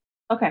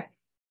 Okay.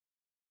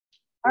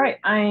 All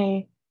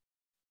right.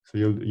 So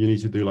you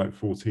need to do like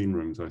 14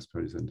 rooms, I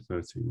suppose, and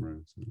 13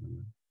 rooms.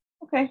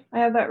 Okay, I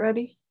have that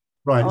ready.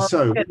 Right.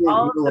 So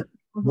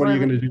what are you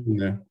going to do in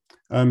there?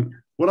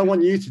 What I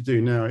want you to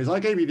do now is, I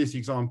gave you this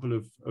example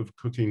of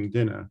cooking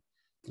dinner.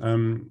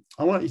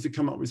 I want you to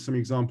come up with some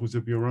examples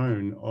of your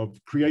own of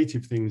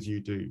creative things you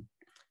do.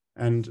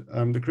 And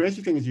the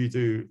creative things you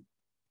do,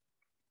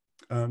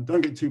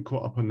 don't get too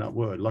caught up on that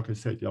word. Like I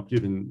said, I've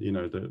given,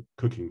 the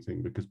cooking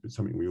thing because it's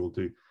something we all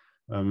do.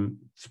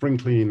 Spring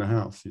cleaning the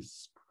house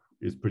is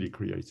pretty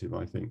creative,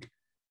 I think.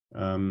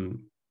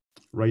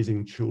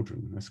 Raising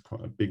children, that's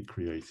quite a big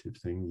creative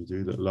thing you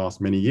do that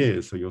lasts many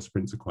years, so your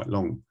sprints are quite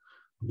long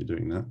when you're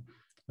doing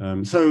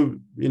that. So,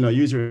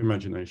 use your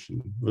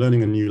imagination.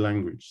 Learning a new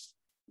language,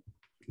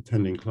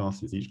 attending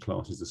classes, each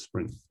class is a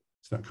sprint.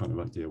 It's that kind of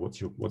idea. What's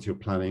your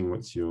planning?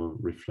 What's your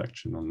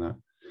reflection on that?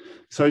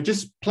 So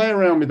just play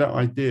around with that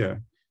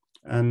idea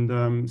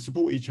and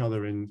support each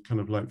other in kind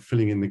of like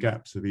filling in the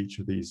gaps of each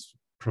of these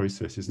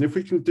processes. And if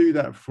we can do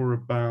that for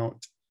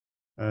about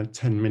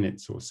 10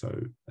 minutes or so,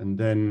 and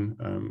then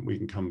we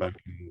can come back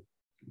and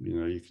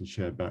you can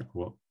share back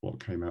what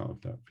came out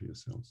of that for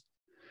yourselves.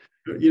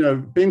 But,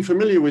 being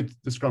familiar with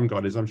the Scrum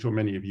Guide, as I'm sure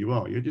many of you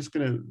are, you're just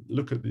going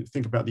to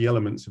think about the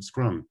elements of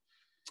Scrum,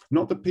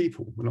 not the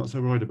people. We're not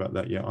so worried about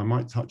that yet. I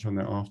might touch on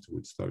that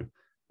afterwards though,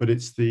 but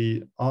it's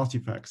the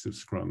artifacts of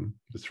Scrum,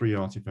 the 3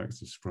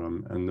 artifacts of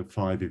Scrum and the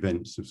 5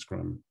 events of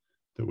Scrum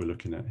that we're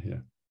looking at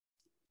here.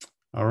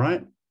 All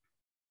right,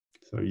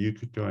 so you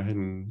could go ahead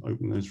and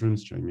open those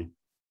rooms, Jamie.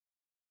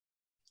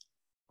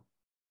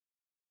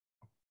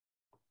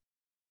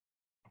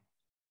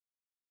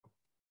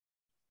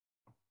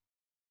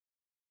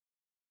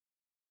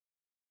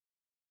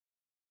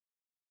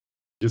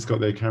 just got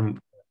their camera.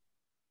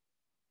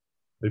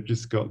 They've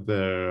just got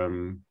their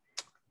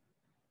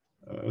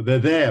they're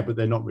there, but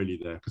they're not really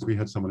there, because we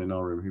had someone in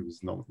our room who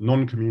was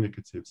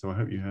non-communicative. So I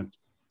hope you had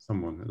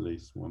someone, at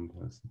least one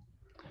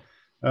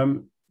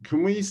person.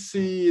 Can we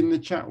see in the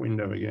chat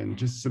window again,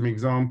 just some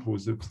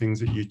examples of things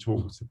that you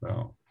talked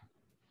about?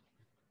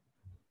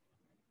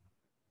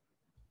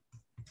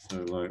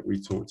 So like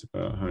we talked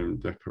about home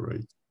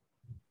decorating.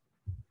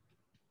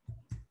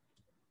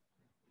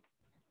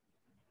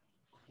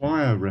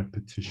 Choir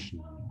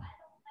repetition.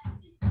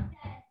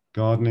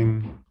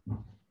 Gardening.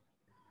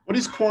 What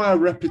is choir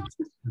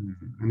repetition,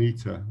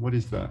 Anita? What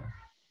is that?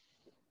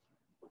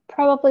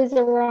 Probably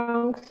the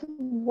wrong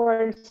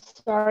word,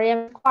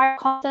 sorry. Choir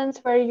contents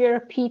where you're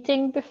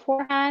repeating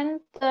beforehand.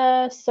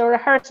 So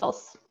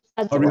rehearsals.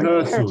 That's the word,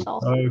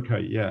 Rehearsals.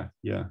 Okay, yeah,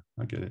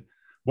 I get it.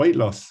 Weight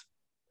loss,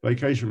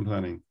 vacation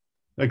planning.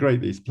 They're great,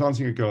 these.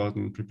 Planting a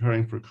garden,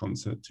 preparing for a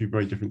concert, two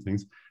very different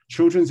things.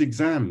 Children's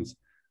exams.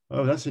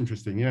 Oh, that's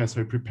interesting. Yeah,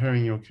 so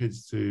preparing your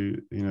kids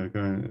to, you know,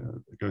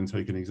 go and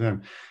take an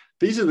exam.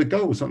 These are the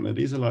goals, aren't they?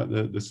 These are like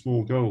the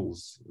small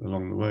goals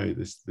along the way.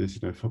 This you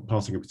know,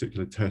 passing a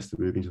particular test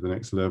and moving to the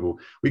next level.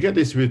 We get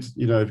this with,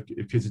 you know,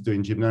 if kids are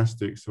doing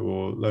gymnastics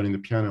or learning the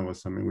piano or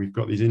something. We've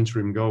got these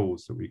interim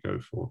goals that we go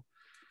for.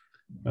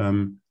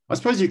 I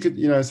suppose you could,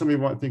 you know, some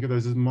people might think of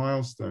those as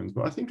milestones,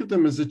 but I think of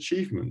them as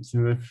achievements. You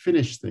know, they're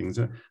finished things.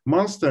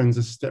 Milestones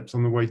are steps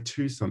on the way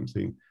to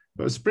something,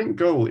 but a sprint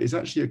goal is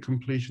actually a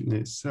completion in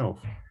itself.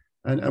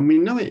 And we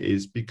know it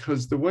is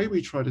because the way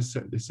we try to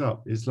set this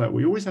up is like,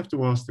 we always have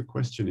to ask the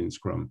question in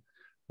Scrum,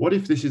 what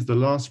if this is the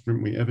last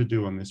sprint we ever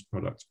do on this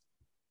product?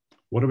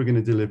 What are we going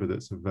to deliver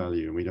that's of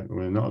value? And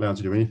we're not allowed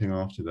to do anything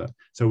after that.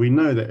 So we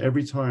know that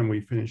every time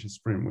we finish a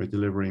sprint, we're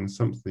delivering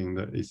something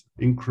that is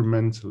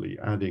incrementally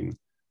adding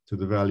to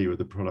the value of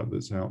the product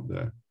that's out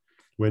there.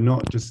 We're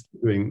not just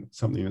doing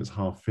something that's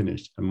half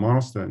finished, and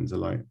milestones are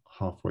like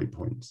halfway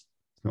points.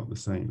 It's not the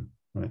same,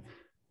 right?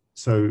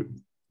 So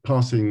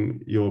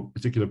passing your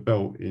particular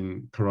belt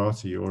in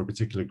karate or a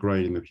particular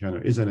grade in the piano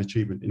is an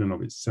achievement in and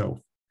of itself,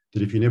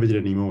 that if you never did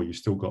any more, you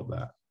still got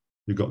that.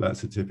 You got that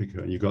certificate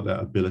and you got that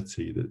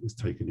ability that has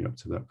taken you up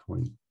to that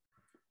point.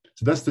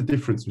 So that's the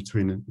difference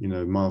between, you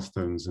know,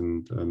 milestones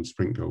and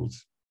sprint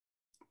goals.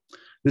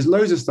 There's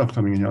loads of stuff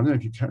coming in here. I don't know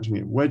if you're catching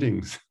it.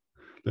 Weddings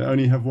that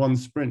only have one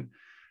sprint.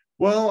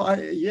 Well,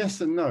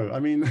 yes and no. I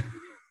mean,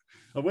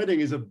 a wedding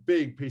is a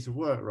big piece of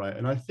work, right?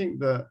 And I think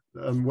that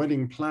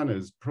wedding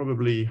planners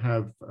probably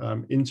have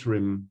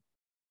interim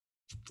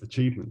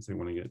achievements they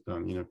want to get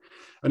done. You know,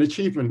 an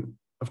achievement,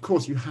 of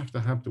course, you have to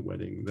have the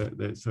wedding.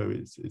 So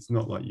it's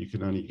not like you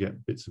can only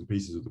get bits and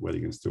pieces of the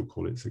wedding and still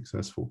call it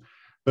successful.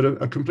 But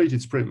a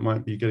completed sprint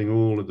might be getting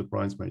all of the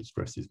bridesmaids'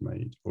 dresses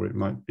made, or it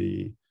might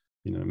be,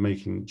 you know,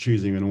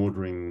 choosing and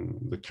ordering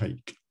the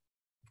cake.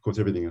 Of course,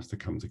 everything has to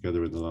come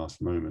together in the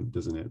last moment,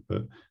 doesn't it?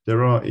 But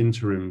there are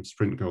interim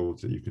sprint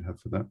goals that you could have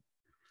for that.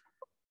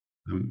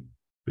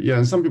 But yeah,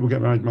 and some people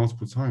get married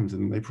multiple times,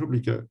 and they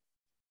probably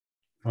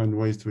find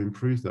ways to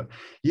improve that.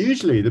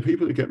 Usually, the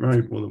people who get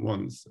married more than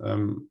once,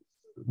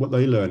 what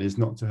they learn is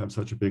not to have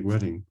such a big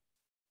wedding,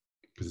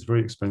 because it's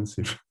very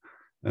expensive.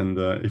 And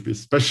if it's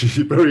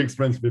especially very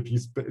expensive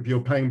if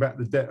you're paying back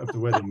the debt of the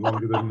wedding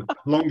longer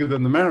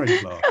than the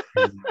marriage lasts.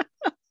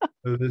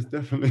 So there's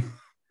definitely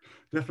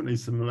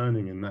some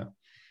learning in that.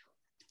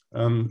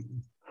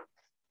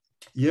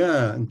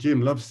 Yeah, and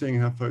Jim loves seeing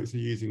how folks are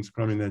using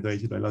Scrum in their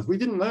day-to-day lives. We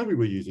didn't know we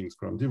were using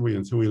Scrum, did we,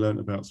 until we learned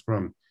about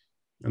Scrum.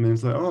 And then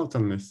it's like, oh, I've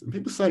done this. And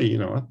people say, you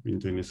know, I've been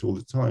doing this all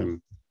the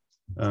time.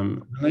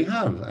 They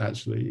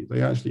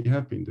actually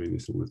have been doing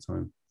this all the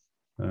time.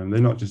 They're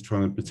not just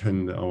trying to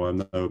pretend that, oh, I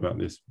know about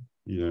this,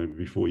 you know,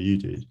 before you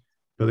did,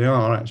 but they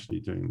are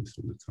actually doing this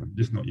all the time,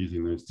 just not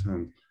using those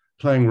terms.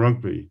 Playing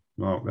rugby,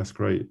 Mark, that's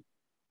great.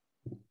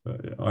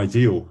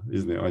 Ideal,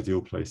 isn't it?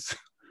 Ideal place.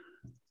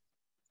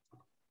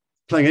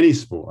 Playing any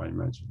sport, I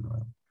imagine,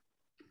 right?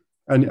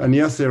 And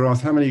Yasser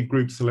asked, how many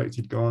groups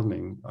selected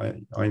gardening?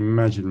 I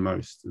imagine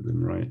most of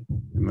them, right?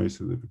 In most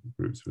of the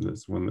groups, but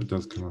that's one that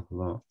does come up a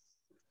lot.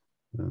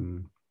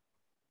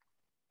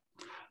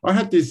 I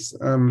had this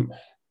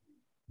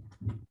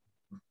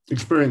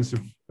experience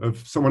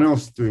of someone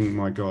else doing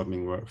my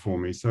gardening work for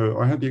me. So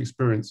I had the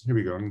experience, here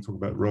we go, I'm going to talk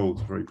about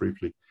roles very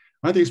briefly.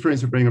 I had the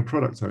experience of being a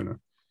product owner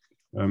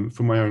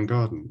for my own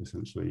garden,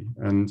 essentially.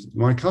 And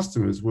my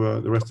customers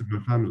were the rest of my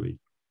family.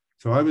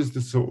 So I was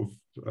the sort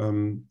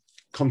of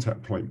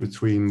contact point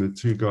between the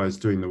two guys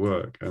doing the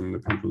work and the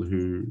people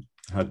who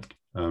had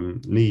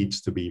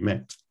needs to be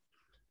met.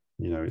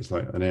 You know, it's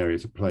like an area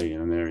to play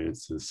in, an area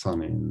to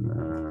sun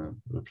in,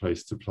 a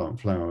place to plant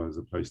flowers,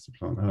 a place to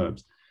plant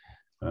herbs,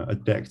 a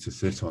deck to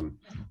sit on,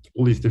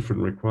 all these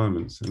different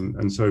requirements.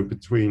 And so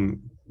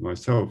between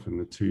myself and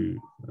the two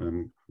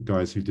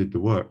guys who did the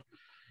work,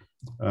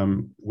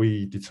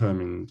 we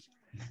determined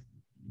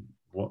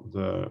what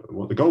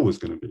the goal was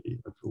going to be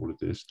of all of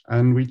this,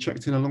 and we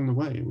checked in along the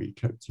way. We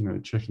kept, you know,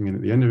 checking in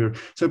at the end of it.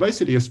 So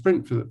basically, a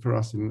sprint for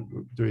us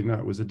in doing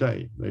that was a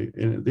day.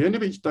 At the end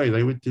of each day,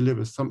 they would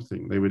deliver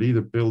something. They would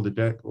either build a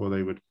deck, or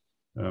they would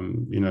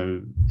you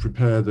know,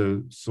 prepare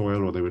the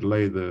soil, or they would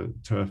lay the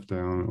turf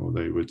down, or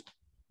they would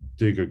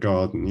dig a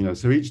garden, you know.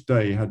 So each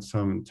day had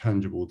some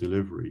tangible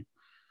delivery.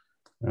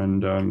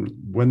 And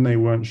when they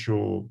weren't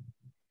sure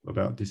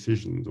about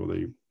decisions, or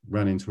they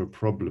ran into a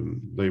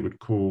problem, they would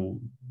call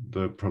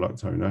the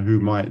product owner, who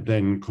might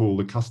then call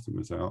the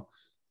customers out,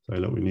 say,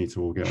 look, we need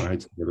to all get our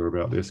heads together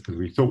about this because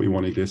we thought we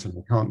wanted this and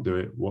we can't do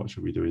it. What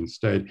should we do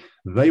instead?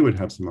 They would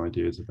have some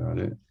ideas about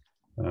it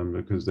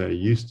because they're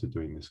used to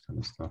doing this kind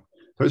of stuff.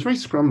 So it's very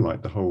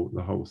Scrum-like, the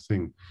whole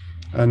thing.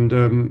 And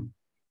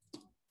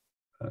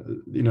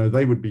you know,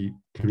 they would be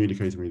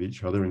communicating with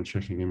each other and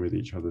checking in with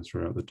each other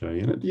throughout the day.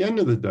 And at the end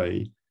of the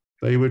day,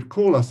 they would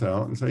call us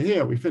out and say,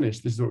 here, we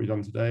finished. This is what we've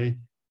done today.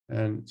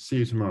 And see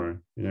you tomorrow.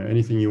 You know,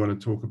 anything you want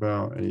to talk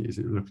about? Is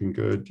it looking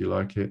good? Do you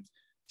like it?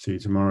 See you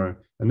tomorrow.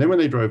 And then when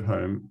they drove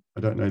home,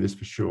 I don't know this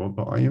for sure,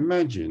 but I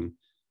imagine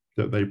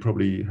that they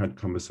probably had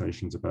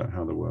conversations about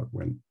how the work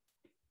went,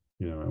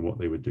 you know, and what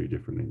they would do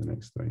differently the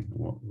next day, and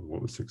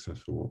what was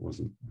successful, what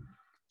wasn't.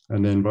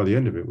 And then by the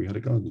end of it, we had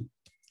a garden,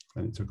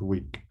 and it took a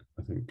week,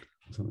 I think,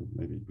 something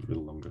maybe a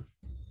little longer.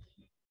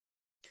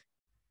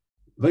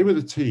 They were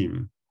the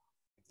team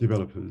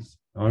developers.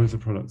 I was the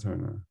product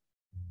owner.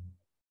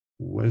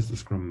 Where's the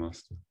Scrum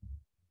Master?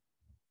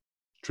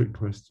 Trick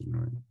question,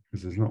 right?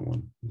 Because there's not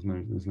one.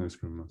 There's no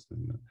Scrum Master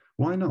in that.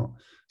 Why not?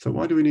 So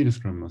why do we need a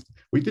Scrum Master?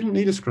 We didn't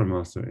need a Scrum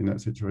Master in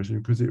that situation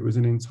because it was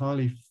an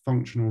entirely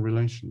functional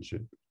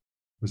relationship.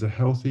 It was a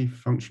healthy,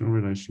 functional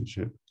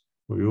relationship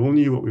where we all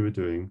knew what we were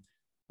doing.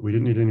 We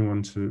didn't need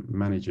anyone to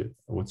manage it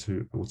or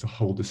to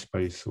hold the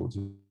space or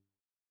to.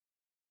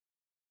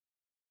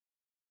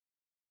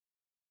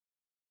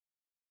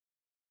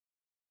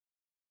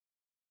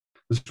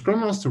 The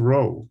Scrum Master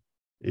role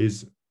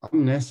is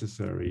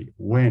unnecessary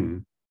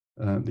when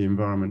the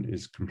environment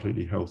is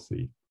completely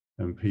healthy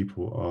and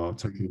people are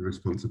taking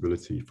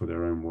responsibility for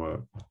their own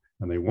work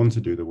and they want to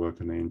do the work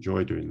and they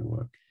enjoy doing the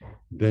work.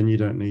 Then you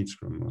don't need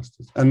Scrum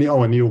Masters. And the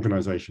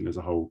organization as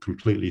a whole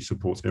completely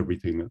supports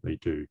everything that they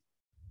do,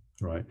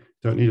 right?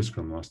 Don't need a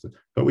Scrum Master.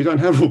 But we don't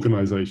have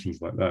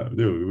organizations like that,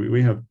 do we?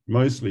 We have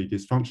mostly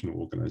dysfunctional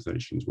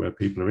organizations where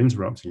people are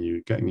interrupting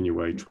you, getting in your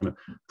way, trying to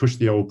push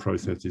the old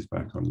processes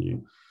back on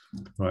you.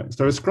 Right,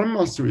 so a Scrum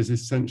Master is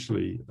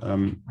essentially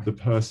the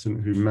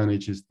person who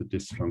manages the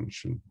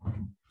dysfunction.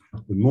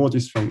 The more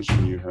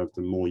dysfunction you have,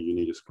 the more you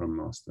need a Scrum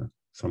Master,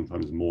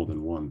 sometimes more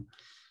than one.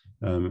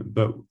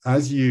 But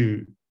as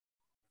you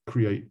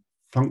create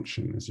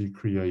function, as you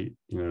create,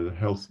 you know, the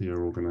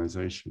healthier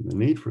organization, the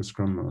need for a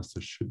Scrum Master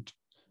should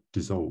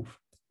dissolve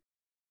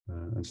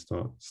and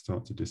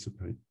start to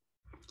dissipate.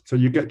 So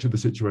you get to the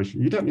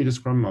situation, you don't need a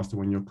Scrum Master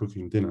when you're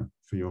cooking dinner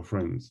for your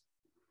friends.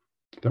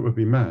 That would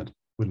be mad,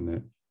 wouldn't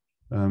it?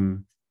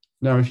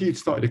 Now, if you'd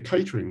started a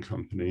catering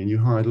company and you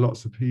hired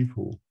lots of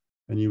people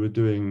and you were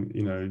doing,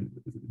 you know,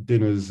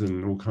 dinners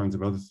and all kinds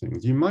of other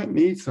things, you might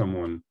need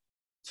someone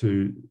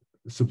to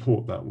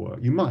support that work.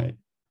 You might,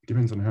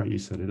 depends on how you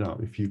set it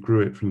up. If you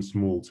grew it from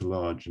small to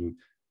large and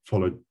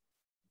followed,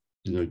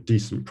 you know,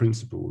 decent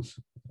principles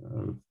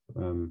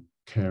of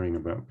caring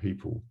about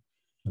people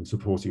and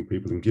supporting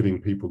people and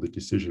giving people the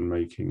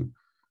decision-making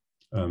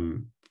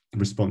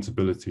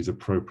responsibilities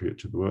appropriate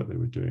to the work they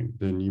were doing,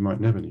 then you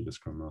might never need a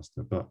Scrum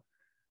Master. But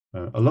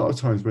a lot of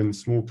times when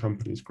small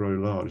companies grow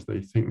large, they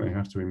think they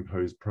have to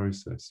impose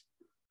process.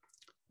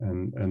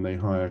 And they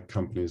hire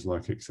companies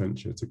like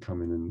Accenture to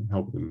come in and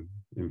help them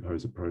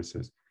impose a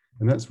process.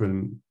 And that's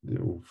when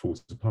it all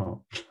falls apart,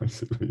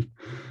 basically.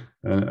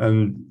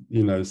 And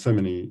you know, so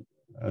many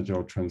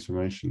agile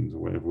transformations, or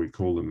whatever we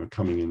call them, are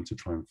coming in to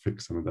try and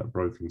fix some of that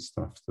broken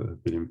stuff that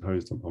have been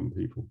imposed upon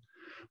people.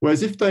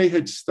 Whereas if they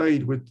had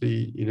stayed with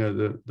the, you know,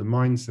 the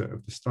mindset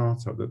of the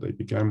startup that they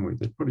began with,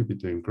 they'd probably be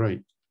doing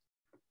great.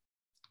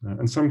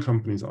 And some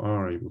companies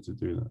are able to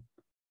do that.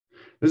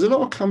 There's a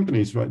lot of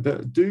companies, right,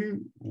 that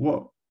do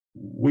what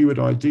we would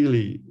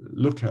ideally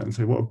look at and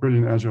say, what a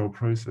brilliant agile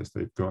process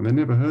they've got. And they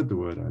never heard the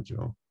word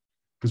agile,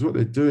 because what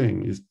they're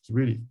doing is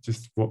really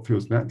just what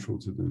feels natural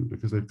to them,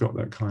 because they've got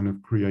that kind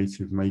of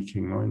creative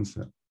making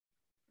mindset.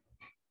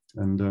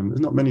 And there's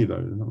not many,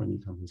 though. There's not many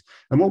companies.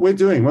 And what we're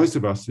doing, most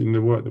of us, in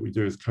the work that we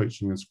do as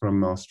coaching and Scrum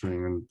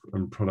mastering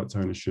and product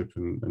ownership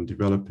and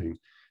developing,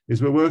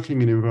 is we're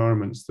working in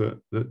environments that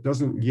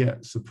doesn't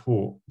yet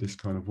support this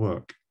kind of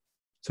work.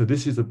 So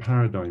this is a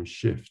paradigm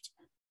shift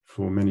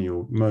for many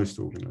or most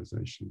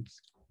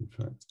organizations, in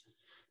fact.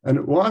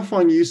 And what I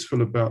find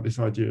useful about this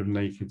idea of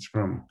naked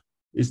Scrum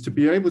is to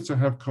be able to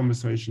have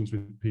conversations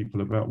with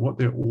people about what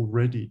they're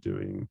already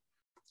doing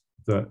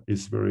that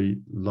is very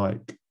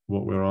like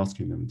what we're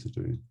asking them to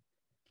do.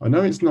 I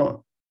know it's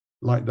not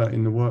like that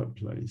in the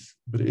workplace,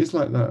 but it is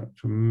like that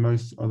for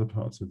most other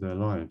parts of their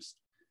lives.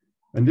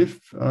 And if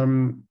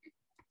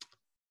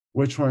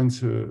we're trying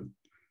to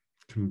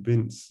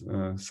convince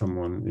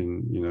someone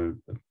in, you know,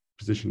 a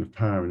position of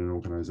power in an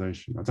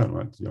organization, I don't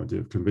like the idea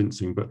of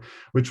convincing, but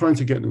we're trying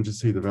to get them to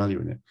see the value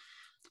in it.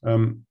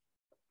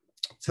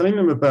 telling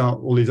them about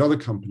all these other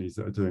companies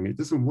that are doing it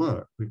doesn't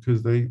work,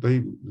 because they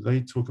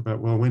talk about,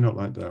 well, we're not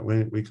like that.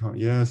 We can't.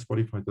 Yeah,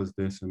 Spotify does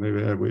this, and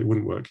it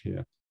wouldn't work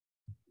here.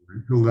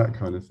 All that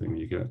kind of thing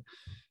you get.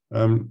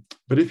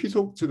 But if you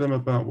talk to them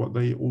about what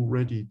they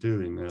already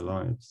do in their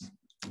lives,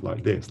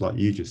 like this, like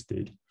you just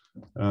did,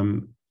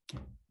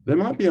 there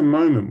might be a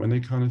moment when they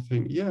kind of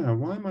think, yeah,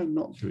 why am I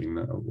not doing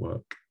that at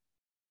work?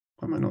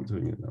 Why am I not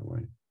doing it that way?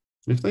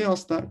 And if they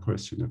ask that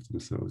question of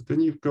themselves, then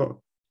you've got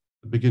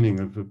the beginning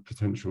of a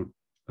potential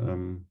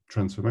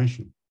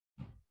transformation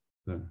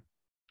there,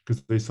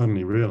 because they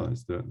suddenly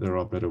realize that there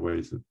are better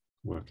ways of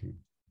working.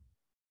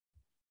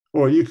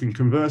 Or you can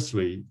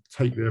conversely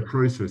take their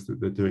process that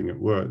they're doing at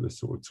work, the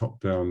sort of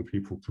top-down,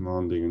 people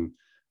commanding and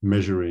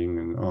measuring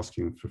and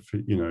asking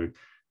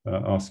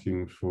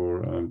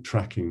for,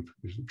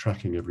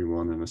 tracking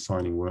everyone and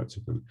assigning work to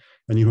them.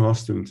 And you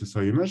ask them to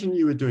say, imagine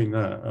you were doing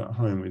that at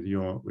home with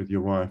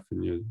your wife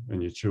and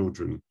your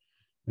children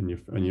and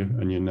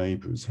your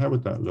neighbours. How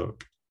would that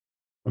look?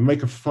 And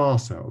make a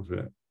farce out of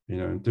it,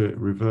 and do it,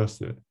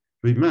 reverse it.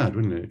 It'd be mad,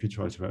 wouldn't it, if you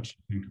try to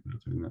actually think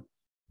about doing that?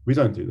 We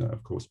don't do that,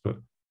 of course, but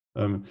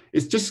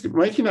it's just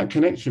making that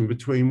connection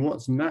between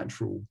what's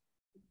natural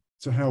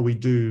to how we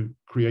do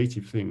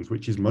creative things,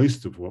 which is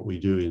most of what we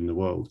do in the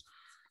world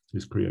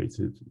is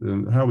creative,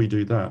 and how we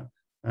do that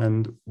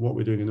and what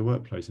we're doing in the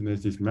workplace. And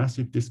there's this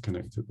massive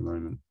disconnect at the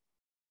moment.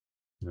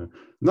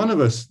 None of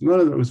us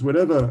would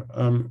ever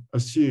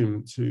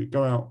assume to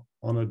go out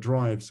on a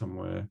drive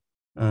somewhere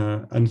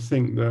and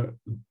think that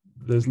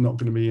there's not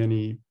going to be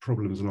any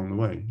problems along the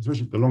way.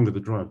 Especially the longer the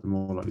drive, the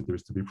more likely there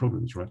is to be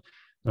problems, right?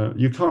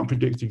 You can't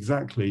predict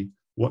exactly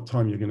what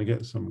time you're going to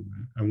get somewhere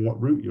and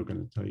what route you're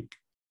going to take.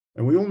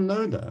 And we all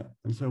know that.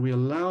 And so we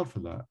allow for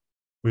that.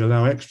 We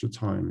allow extra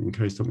time in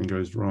case something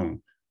goes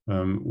wrong.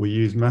 We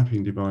use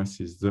mapping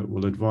devices that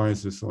will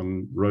advise us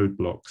on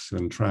roadblocks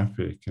and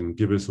traffic and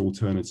give us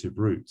alternative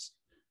routes,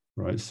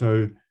 right?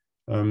 So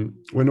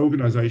when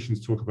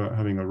organizations talk about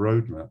having a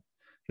roadmap,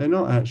 they're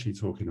not actually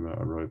talking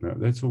about a roadmap.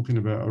 They're talking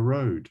about a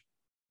road.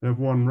 They have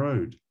one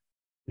road,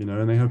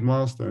 and they have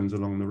milestones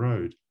along the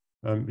road.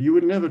 You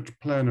would never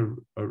plan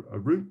a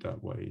route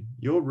that way.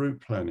 Your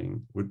route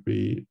planning would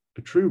be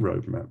a true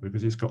roadmap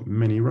because it's got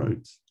many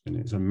roads and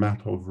it's a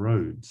map of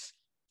roads.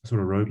 That's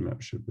what a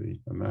roadmap should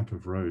be, a map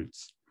of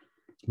roads,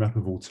 a map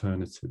of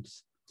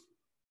alternatives.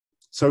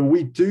 So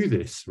we do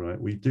this, right?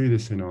 We do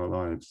this in our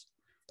lives.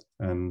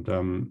 And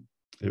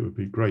it would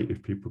be great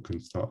if people can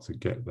start to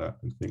get that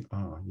and think,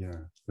 yeah,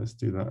 let's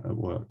do that at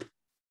work.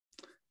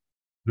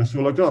 That's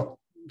all I got.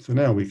 So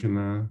now we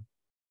can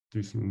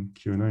do some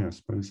Q&A, I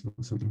suppose,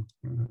 or something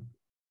like that.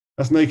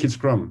 That's naked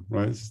Scrum,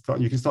 right?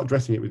 You can start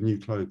dressing it with new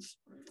clothes.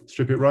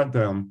 Strip it right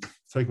down,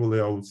 take all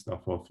the old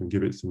stuff off and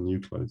give it some new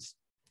clothes.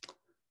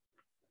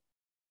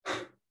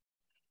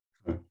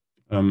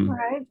 All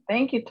right,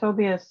 thank you,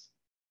 Tobias.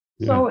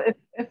 Yeah. So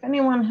if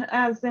anyone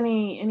has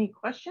any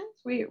questions,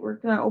 we're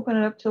going to open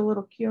it up to a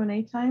little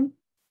Q&A time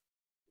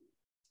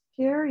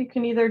here. You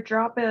can either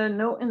drop a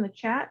note in the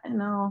chat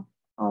and I'll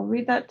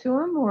read that to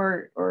them,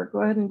 or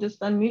go ahead and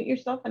just unmute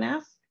yourself and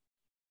ask.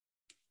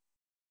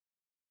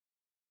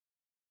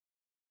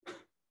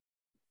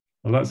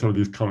 I like some of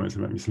these comments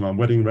that make me smile.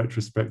 Wedding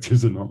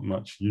retrospectives are not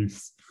much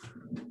use.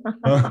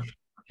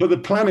 For the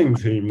planning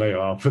team, they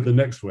are for the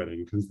next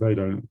wedding, because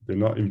they're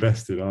not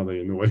invested, are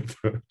they, in the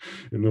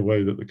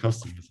way that the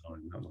customers are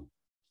in that one.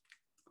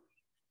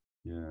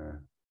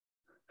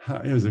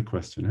 Yeah. Here's a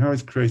question: how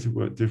is creative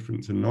work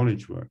different to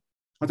knowledge work?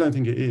 I don't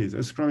think it is.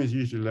 Scrum is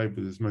usually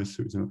labeled as most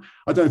suited.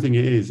 I don't think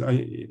it is.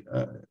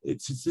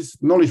 It's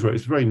this knowledge work.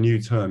 It's a very new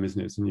term, isn't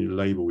it? It's a new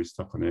label we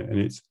stuck on it, and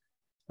it's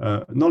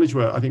knowledge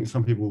work. I think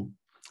some people.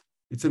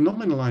 It's a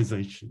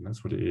nominalization.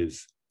 That's what it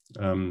is.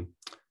 To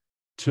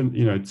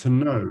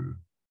know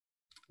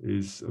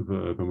is a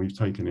verb, and we've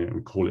taken it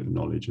and call it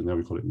knowledge, and now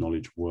we call it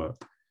knowledge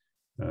work.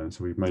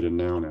 So we've made a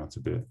noun out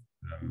of it.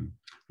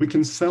 We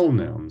can sell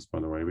nouns,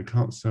 by the way. We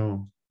can't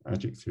sell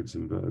adjectives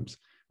and verbs,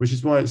 which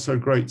is why it's so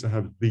great to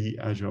have the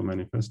Agile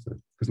Manifesto,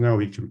 because now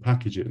we can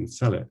package it and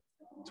sell it.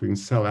 So we can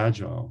sell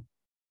Agile,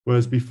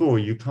 whereas before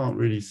you can't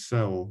really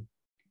sell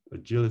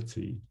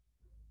agility.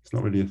 It's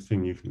not really a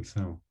thing you can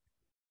sell.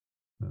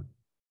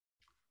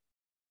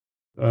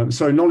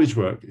 So knowledge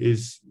work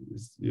is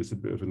a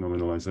bit of a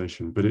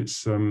nominalization, but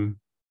it's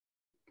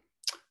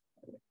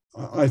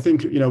I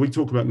think we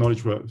talk about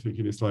knowledge work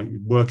thinking it's like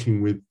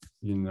working with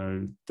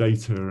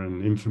data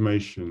and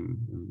information,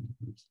 and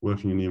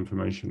working in the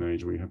information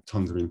age. We have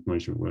tons of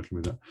information, working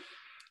with that.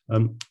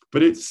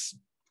 But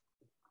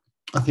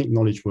I think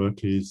knowledge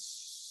work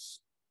is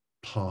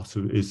a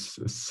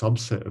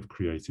subset of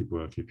creative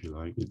work, if you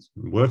like. It's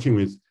working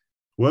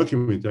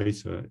with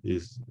data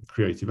is a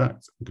creative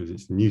act because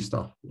it's new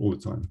stuff all the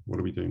time. What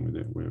are we doing with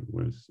it? We're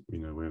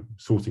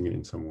sorting it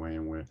in some way,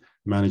 and we're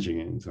managing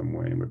it in some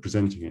way, and we're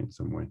presenting it in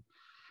some way.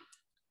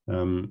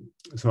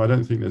 So I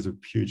don't think there's a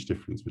huge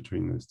difference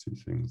between those two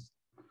things.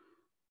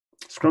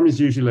 Scrum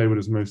is usually labeled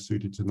as most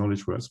suited to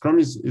knowledge work. Scrum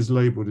is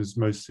labeled as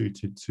most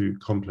suited to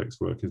complex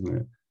work, isn't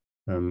it?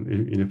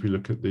 If we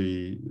look at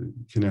the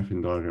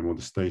Kinefin diagram or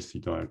the Stacey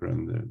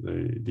diagram,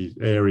 the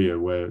area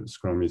where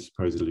Scrum is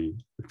supposedly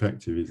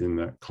effective is in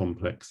that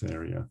complex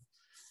area,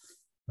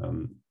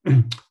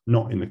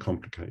 not in the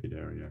complicated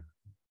area,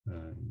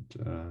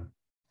 and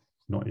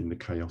not in the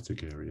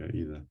chaotic area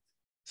either.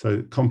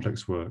 So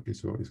complex work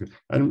is what is good.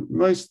 And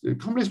most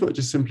complex work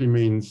just simply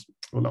means,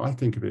 well, I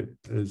think of it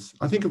as,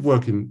 I think of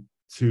work in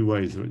two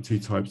ways, or two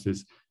types.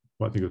 There's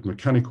what I think of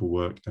mechanical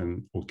work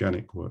and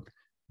organic work.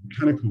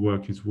 Mechanical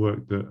work is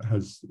work that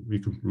we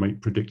can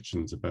make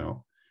predictions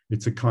about.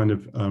 It's a kind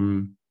of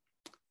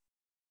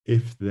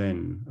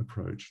if-then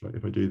approach. Like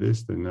if I do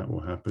this, then that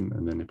will happen.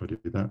 And then if I do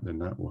that, then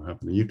that will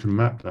happen. And you can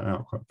map that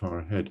out quite far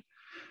ahead.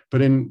 But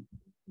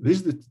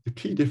this is the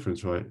key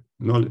difference, right?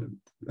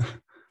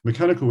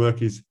 Mechanical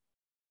work is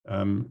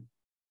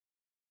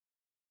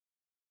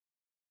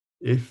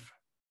if,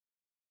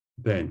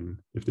 then,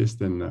 if this,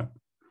 then that.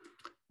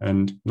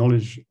 And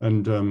knowledge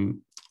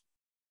and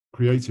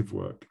creative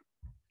work,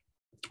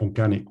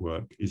 organic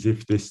work, is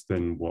if this,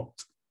 then what.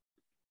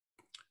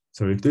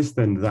 So if this,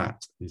 then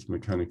that is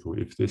mechanical.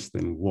 If this,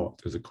 then what,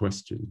 as a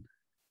question,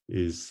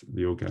 is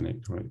the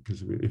organic, right?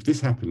 Because if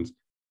this happens,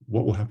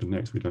 what will happen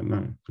next? We don't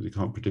know, because we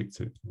can't predict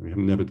it. We have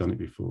never done it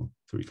before,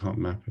 so we can't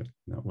map it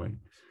in that way.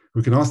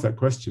 We can ask that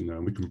question though,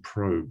 and we can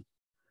probe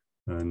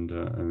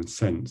and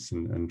sense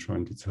and try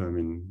and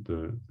determine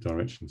the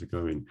direction to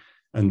go in,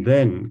 and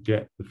then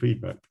get the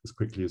feedback as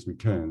quickly as we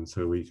can,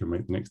 so we can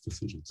make the next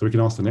decision. So we can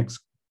ask the next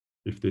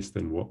if this,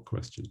 then what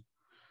question.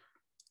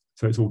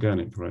 So it's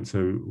organic, right?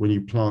 So when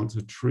you plant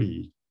a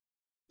tree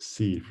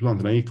seed,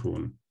 plant an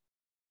acorn,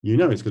 you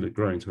know it's going to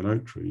grow into an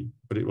oak tree,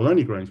 but it will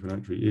only grow into an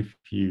oak tree if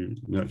you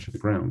nurture the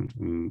ground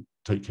and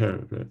take care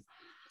of it.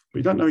 But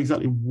you don't know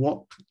exactly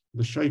what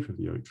the shape of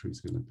the oak tree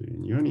is going to be,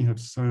 and you only have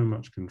so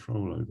much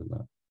control over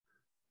that.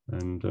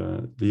 And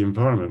the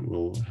environment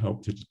will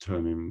help to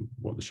determine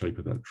what the shape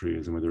of that tree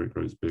is and whether it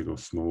grows big or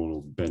small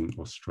or bent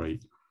or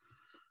straight.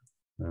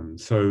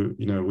 So,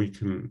 you know, we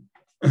can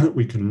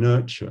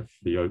nurture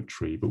the oak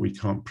tree, but we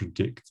can't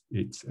predict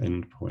its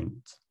end point.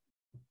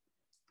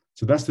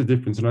 So that's the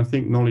difference. And I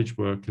think knowledge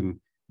work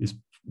is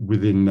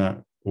within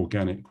that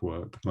organic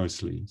work,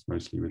 mostly. It's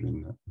mostly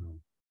within that.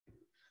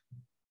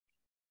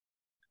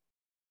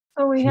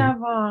 So we have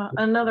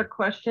another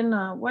question.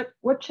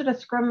 What should a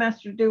Scrum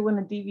Master do when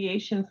a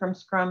deviation from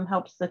Scrum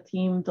helps the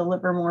team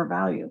deliver more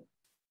value?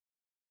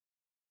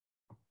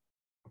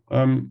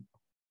 Well,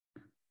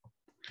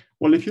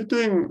 if you're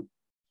doing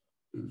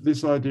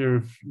this idea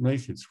of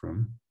naked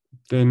Scrum,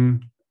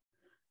 then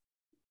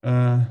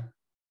I'm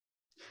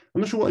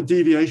not sure what a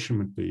deviation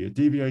would be. A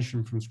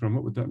deviation from Scrum,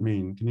 what would that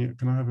mean?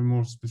 Can I have a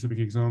more specific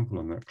example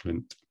on that,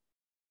 Clint?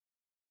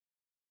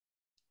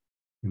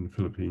 In the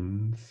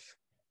Philippines.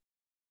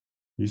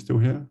 Are you still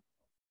here?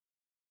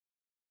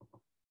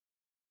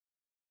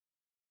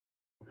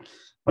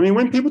 I mean,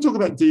 when people talk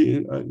about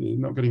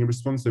not getting a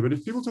response there, but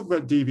if people talk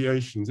about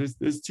deviations,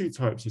 there's two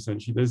types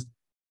essentially. There's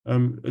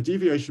a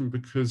deviation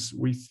because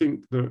we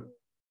think that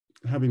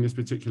having this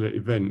particular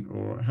event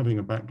or having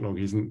a backlog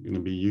isn't going to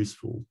be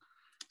useful,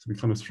 so we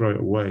kind of throw it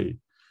away.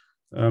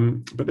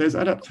 But there's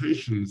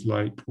adaptations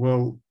like,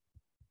 well,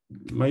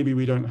 maybe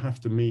we don't have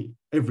to meet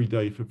every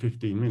day for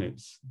 15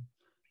 minutes.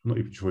 I'm not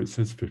even sure it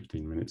says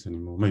 15 minutes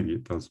anymore. Maybe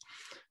it does.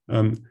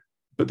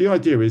 But the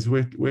idea is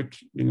we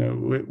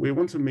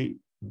want to meet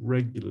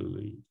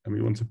regularly, and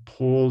we want to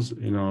pause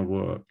in our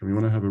work, and we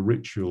want to have a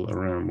ritual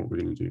around what we're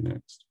going to do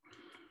next.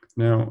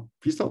 Now,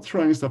 if you start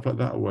throwing stuff like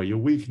that away, you're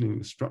weakening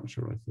the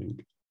structure, I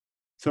think.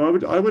 So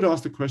I would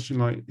ask the question,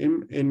 like,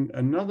 in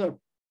another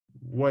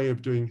way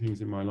of doing things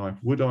in my life,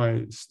 would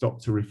I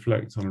stop to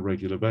reflect on a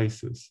regular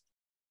basis?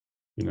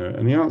 You know,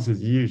 and the answer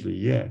is usually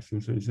yes.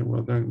 And so you say,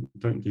 well,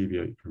 don't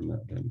deviate from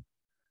that then.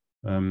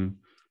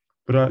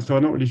 So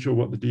I'm not really sure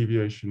what the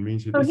deviation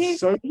means.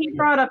 So he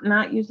brought up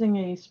not using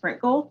a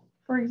sprint goal,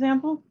 for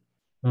example.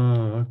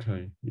 Oh,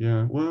 okay.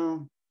 Yeah.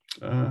 Well,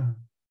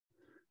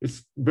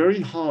 it's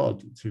very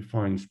hard to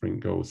find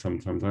sprint goals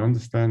sometimes. I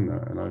understand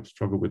that, and I've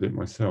struggled with it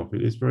myself.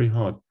 It is very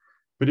hard.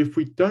 But if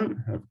we don't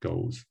have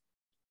goals,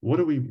 what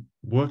are we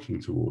working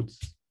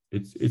towards?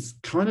 It's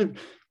kind of,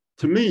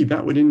 to me,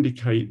 that would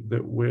indicate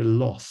that we're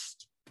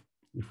lost.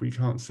 If we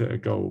can't set a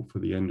goal for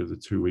the end of the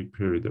 2-week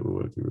period that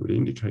we're working, it would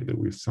indicate that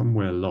we're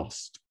somewhere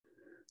lost,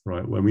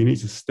 right? Where we need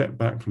to step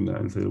back from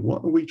that and say,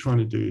 what are we trying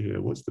to do here?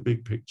 What's the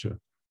big picture?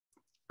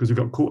 Because we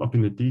got caught up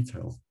in the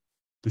detail.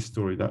 This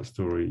story, that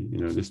story, you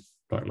know, this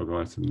backlog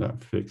item, that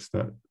fix,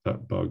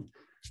 that bug.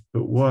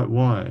 But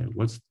why?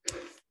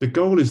 The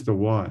goal is the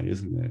why,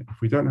 isn't it?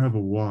 If we don't have a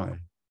why,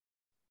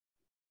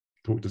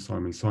 talk to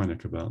Simon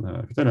Sinek about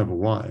that. If you don't have a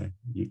why,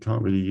 you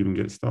can't really even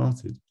get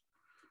started.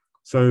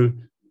 So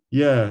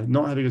yeah,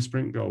 not having a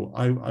sprint goal.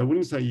 I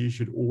wouldn't say you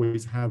should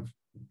always have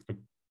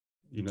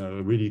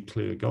a really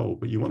clear goal,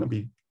 but you want to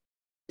be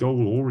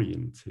goal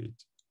oriented.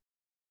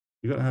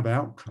 You got to have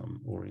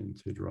outcome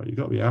oriented, right? You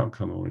got to be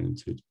outcome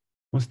oriented.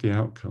 What's the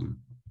outcome?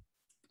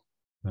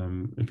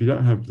 If you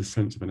don't have the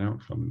sense of an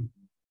outcome,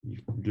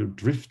 you're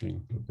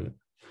drifting a bit.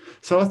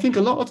 So I think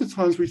a lot of the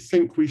times we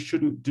think we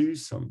shouldn't do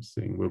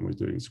something when we're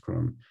doing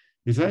Scrum.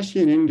 It's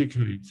actually an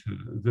indicator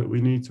that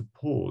we need to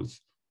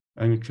pause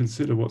and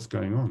consider what's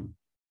going on.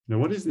 Now,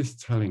 what is this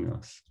telling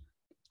us?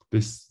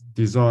 This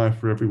desire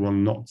for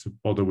everyone not to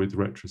bother with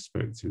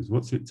retrospectives.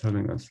 What's it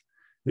telling us?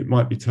 It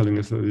might be telling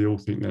us that they all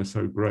think they're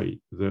so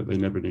great that they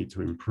never need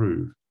to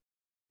improve.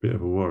 Bit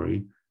of a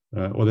worry.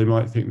 Or they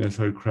might think they're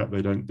so crap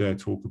they don't dare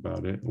talk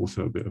about it.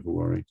 Also a bit of a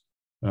worry.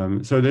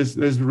 So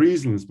there's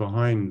reasons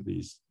behind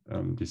these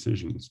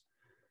decisions.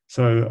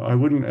 So I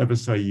wouldn't ever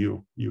say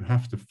you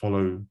have to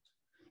follow.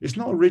 It's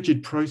not a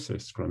rigid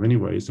process, Scrum,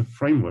 anyway. It's a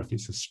framework.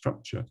 It's a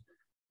structure.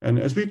 And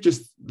as we've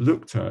just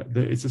looked at,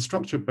 it's a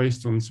structure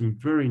based on some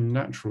very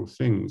natural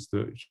things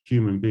that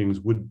human beings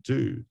would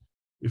do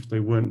if they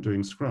weren't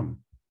doing Scrum.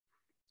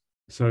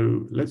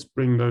 So let's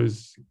bring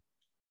those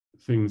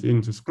things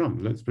into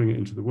Scrum. Let's bring it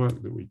into the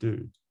work that we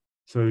do.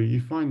 So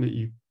you find that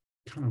you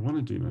kind of want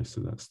to do most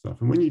of that stuff.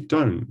 And when you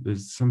don't,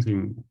 there's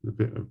something a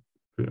bit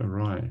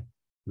awry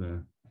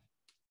there.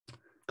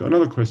 Got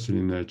another question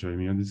in there,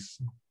 Jamie. And this...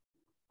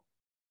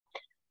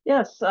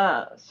 Yes.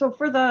 So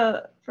for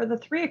the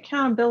 3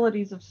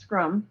 accountabilities of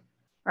Scrum,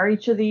 are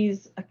each of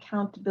these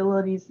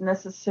accountabilities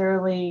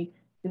necessarily,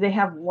 do they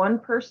have one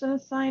person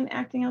assigned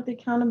acting out the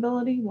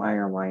accountability? Why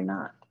or why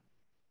not?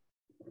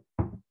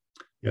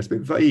 Yeah, it's a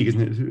bit vague,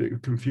 isn't it? It's a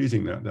bit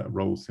confusing, that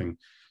role thing.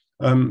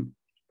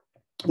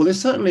 Well,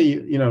 there's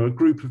certainly, a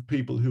group of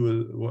people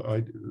who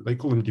are, they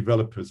call them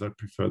developers. I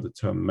prefer the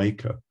term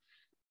maker.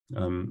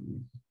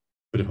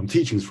 But if I'm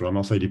teaching Scrum,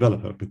 I'll say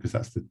developer because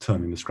that's the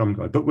term in the Scrum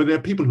Guide. But there are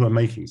people who are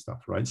making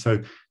stuff, right?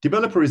 So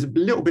developer is a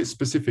little bit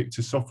specific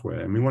to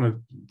software, and we want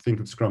to think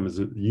of Scrum as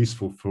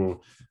useful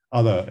for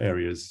other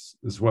areas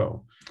as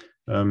well.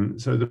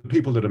 So the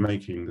people that are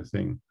making the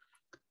thing,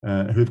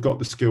 who've got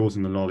the skills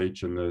and the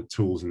knowledge and the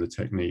tools and the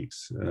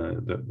techniques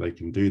that they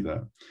can do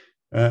that.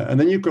 And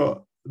then you've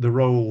got the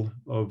role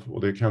of, or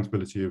the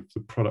accountability of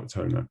the product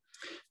owner.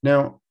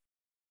 Now,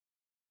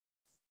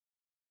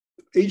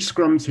 each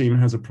Scrum team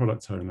has a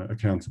product owner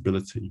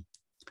accountability.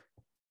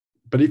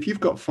 But if you've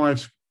got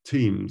 5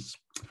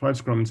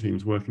 Scrum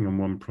teams working on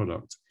one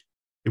product,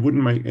 it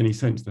wouldn't make any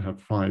sense to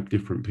have 5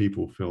 different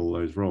people fill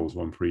those roles,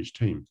 one for each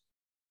team,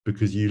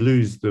 because you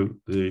lose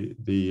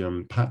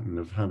the pattern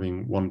of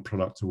having one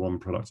product to one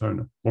product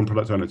owner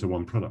to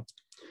one product.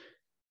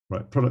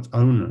 Right, product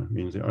owner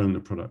means they own the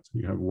product.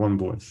 You have one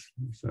voice,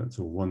 so that's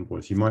all one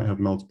voice. You might have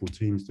multiple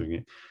teams doing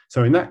it.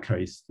 So in that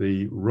case,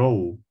 the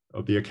role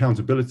of the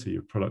accountability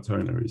of product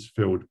owner is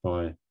filled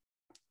by,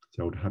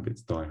 the old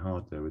habits die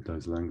hard there with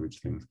those language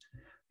things.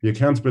 The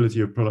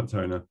accountability of product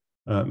owner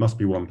must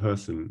be one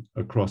person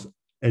across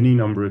any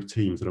number of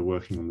teams that are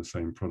working on the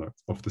same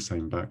product off the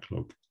same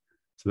backlog.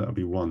 So that would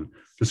be one.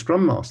 The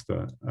Scrum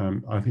Master,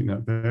 I think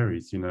that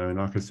varies, and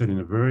like I said, in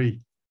a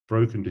very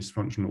broken,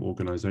 dysfunctional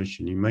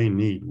organization, you may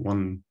need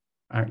one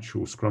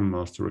actual Scrum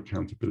Master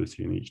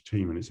accountability in each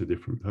team, and it's a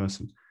different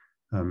person.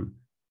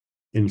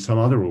 In some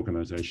other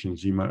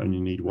organizations, you might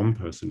only need one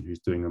person who's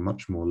doing a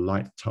much more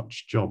light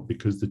touch job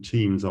because the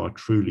teams are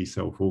truly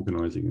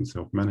self-organizing and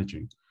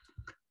self-managing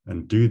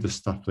and do the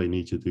stuff they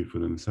need to do for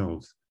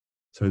themselves.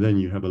 So then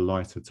you have a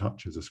lighter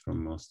touch as a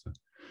Scrum Master.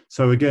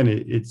 So again,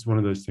 it's one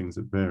of those things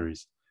that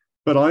varies.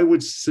 But I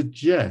would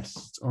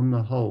suggest on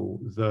the whole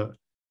that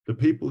the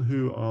people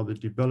who are the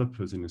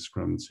developers in a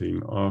Scrum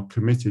team are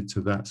committed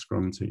to that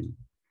Scrum team.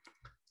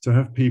 To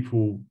have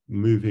people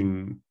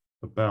moving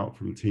about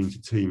from team to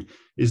team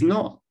is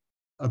not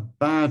a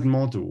bad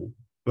model,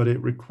 but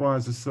it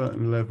requires a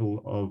certain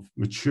level of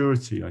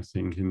maturity, I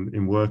think,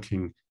 in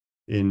working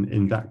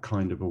in that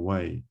kind of a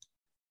way.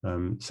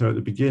 So at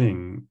the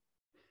beginning,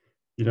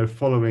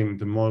 following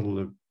the model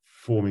of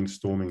forming,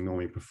 storming,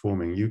 norming,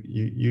 performing,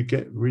 you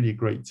get really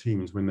great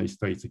teams when they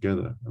stay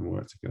together and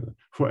work together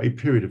for a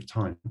period of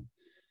time,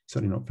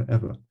 certainly not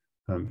forever.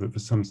 But for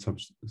some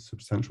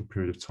substantial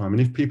period of time.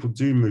 And if people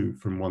do move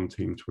from one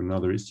team to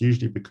another, it's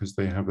usually because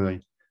they have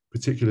a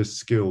particular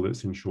skill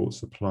that's in short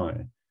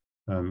supply,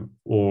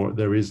 or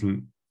there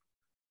isn't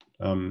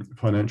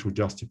financial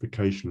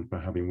justification for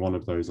having one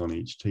of those on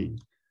each team,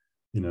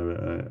 a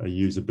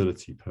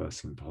usability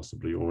person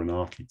possibly, or an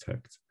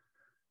architect.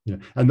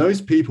 And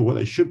those people, what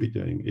they should be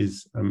doing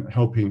is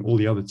helping all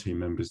the other team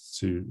members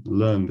to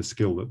learn the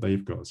skill that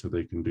they've got so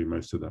they can do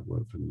most of that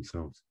work for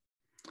themselves.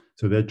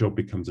 So their job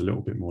becomes a little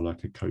bit more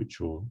like a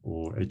coach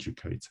or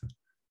educator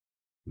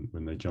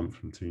when they jump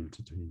from team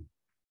to team.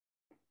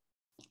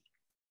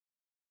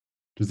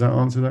 Does that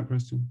answer that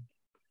question?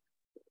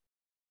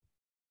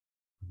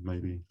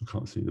 Maybe. I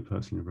can't see the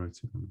person who wrote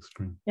it on the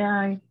screen.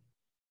 Yeah.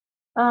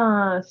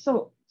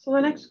 So the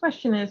next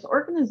question is,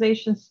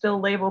 organizations still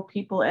label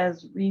people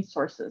as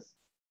resources.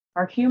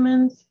 Are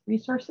humans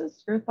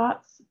resources? Your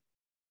thoughts?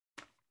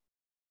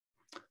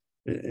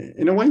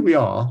 In a way we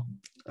are.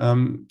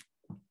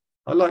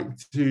 I like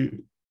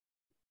the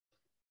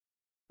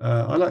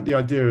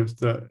idea of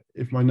that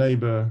if my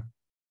neighbor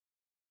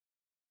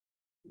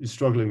is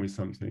struggling with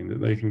something,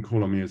 that they can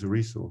call on me as a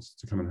resource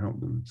to come and help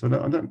them. So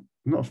I'm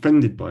not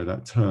offended by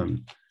that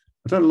term.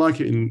 I don't like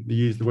it in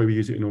the way we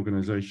use it in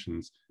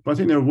organizations, but I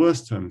think there are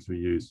worse terms we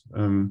use.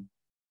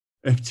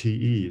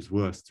 FTE is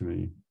worse to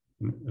me,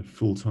 a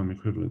full-time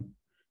equivalent.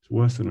 It's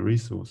worse than a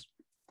resource.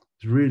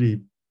 It's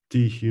really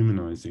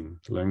dehumanizing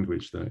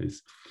language, that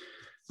is.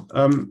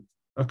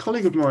 A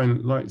colleague of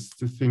mine likes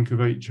to think of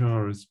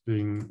HR as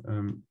being,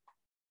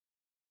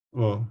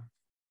 well,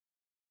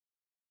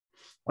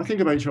 I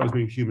think of HR as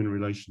being human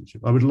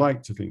relationship. I would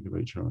like to think of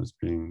HR as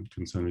being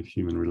concerned with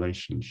human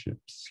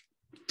relationships.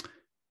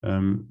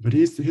 But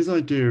his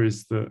idea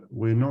is that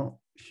we're not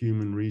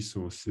human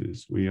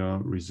resources, we are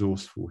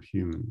resourceful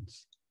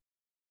humans.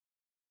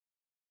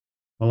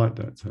 I like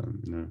that term,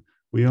 you know.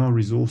 We are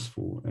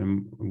resourceful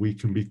and we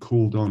can be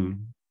called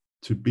on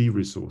to be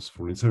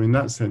resourceful. And so in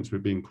that sense, we're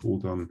being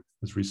called on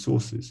as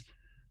resources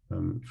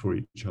for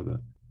each other.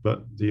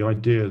 But the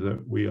idea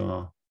that we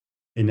are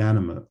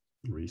inanimate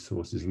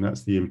resources, and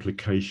that's the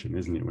implication,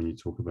 isn't it, when you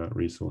talk about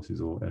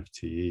resources or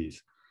FTEs.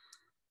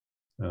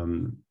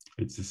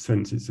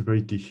 It's a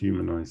very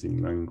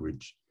dehumanizing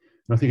language.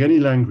 And I think any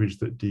language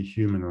that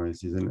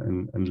dehumanizes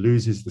and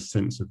loses the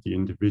sense of the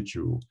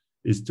individual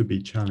is to be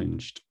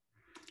challenged.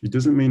 It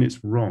doesn't mean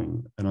it's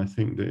wrong. And I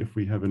think that if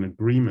we have an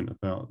agreement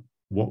about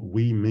what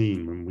we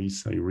mean when we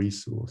say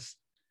resource,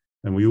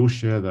 and we all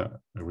share that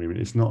agreement,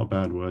 it's not a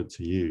bad word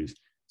to use.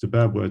 It's a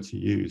bad word to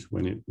use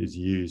when it is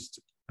used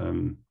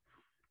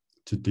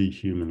to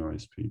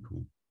dehumanize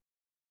people.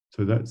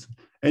 So that's,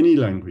 any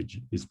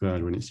language is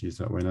bad when it's used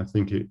that way. And I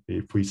think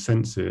if we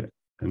sense it,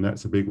 and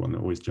that's a big one that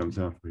always jumps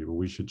out for people,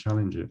 we should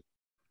challenge it.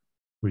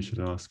 We should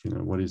ask, you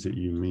know, what is it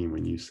you mean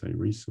when you say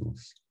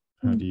resource?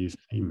 How do you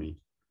see me?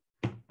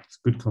 It's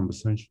a good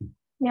conversation.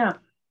 Yeah.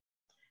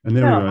 And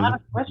there we go. A lot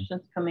of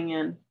questions coming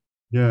in.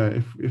 Yeah,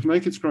 if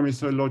Naked Scrum is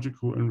so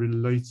logical and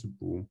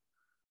relatable,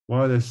 why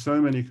are there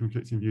so many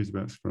conflicting views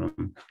about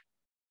Scrum?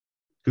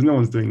 Because no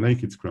one's doing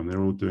Naked Scrum,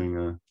 they're all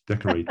doing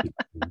decorated.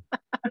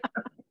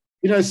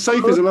 You know,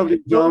 safe is a lovely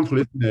example,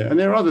 isn't it? And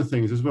there are other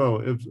things as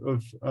well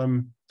of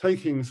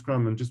taking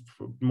Scrum and just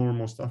put more and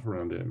more stuff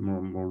around it, more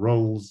and more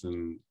roles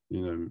and,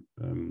 you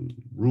know,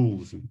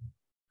 rules and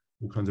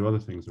all kinds of other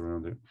things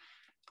around it.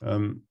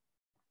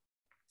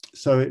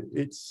 So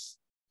it's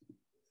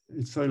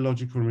so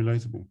logical and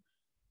relatable.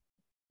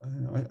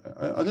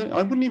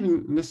 I wouldn't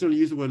even necessarily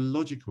use the word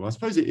logical. I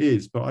suppose it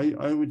is, but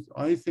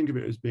I think of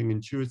it as being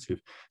intuitive.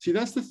 See,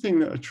 that's the thing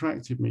that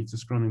attracted me to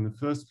Scrum in the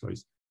first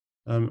place.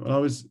 And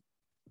I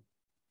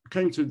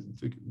came to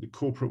the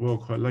corporate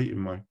world quite late in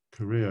my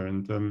career,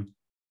 and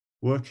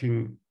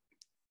working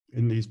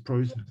in these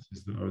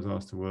processes that I was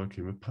asked to work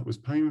in was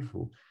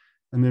painful.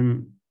 And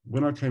then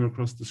when I came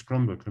across the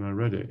Scrum book and I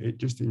read it, it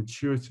just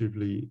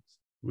intuitively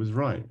was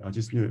right. I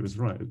just knew it was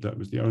right. That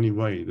was the only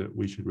way that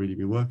we should really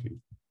be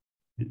working.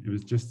 It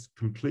was just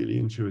completely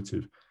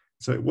intuitive.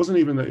 So it wasn't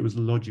even that it was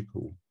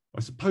logical.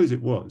 I suppose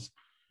it was,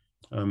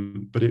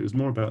 but it was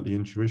more about the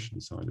intuition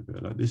side of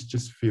it. Like, this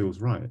just feels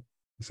right.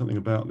 There's something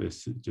about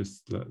this. It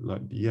just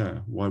like, yeah,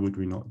 why would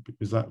we not?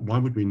 Why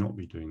would we not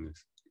be doing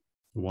this?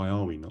 Why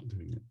are we not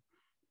doing it?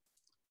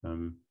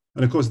 And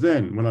of course,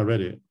 then when I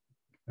read it,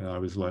 I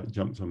was like,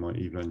 jumped on my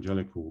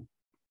evangelical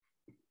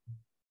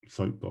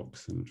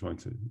soapbox and tried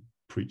to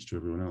preach to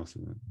everyone else.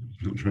 And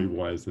not very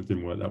wise. That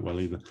didn't work that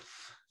well either.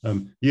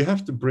 You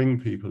have to bring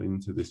people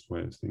into this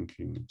way of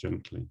thinking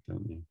gently,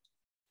 don't you?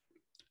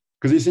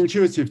 Because it's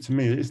intuitive to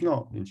me. It's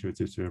not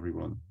intuitive to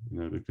everyone, you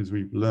know, because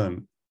we've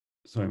learned.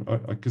 So,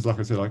 because like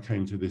I said, I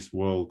came to this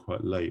world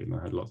quite late, and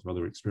I had lots of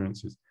other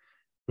experiences.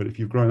 But if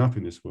you've grown up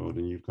in this world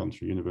and you've gone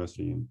through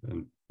university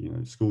and you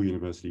know, school,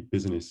 university,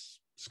 business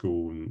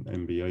school, and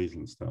MBAs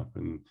and stuff,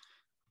 and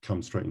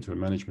come straight into a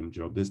management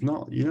job,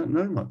 you don't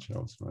know much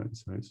else, right?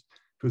 So it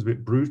feels a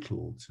bit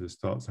brutal to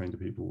start saying to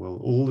people, well,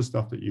 all the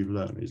stuff that you've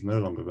learned is no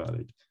longer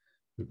valid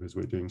because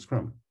we're doing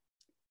Scrum.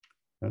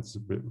 That's a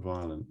bit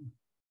violent.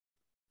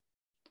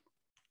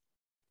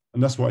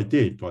 And that's what I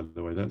did, by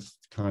the way. That's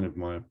kind of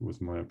was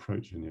my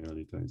approach in the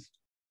early days.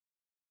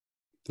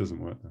 Doesn't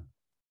work though.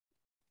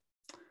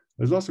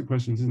 There's lots of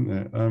questions, isn't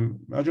there?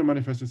 Agile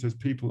Manifesto says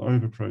people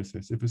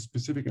over-process. If a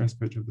specific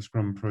aspect of the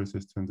Scrum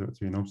process turns out to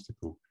be an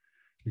obstacle,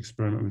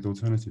 experiment with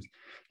alternatives.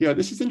 Yeah,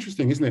 this is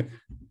interesting, isn't it?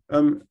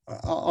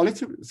 I'll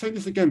say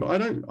this again, but I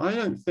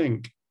don't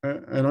think,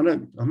 and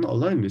I'm not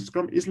alone in this,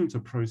 Scrum isn't a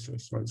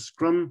process, right?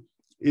 Scrum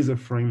is a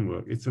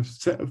framework. It's a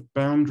set of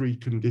boundary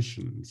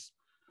conditions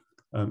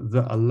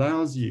that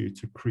allows you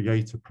to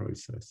create a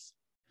process.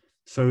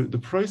 So the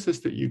process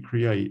that you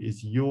create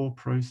is your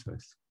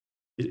process.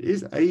 It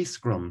is a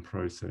Scrum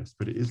process,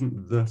 but it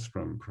isn't the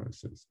Scrum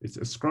process. It's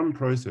a Scrum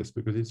process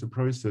because it's a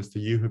process that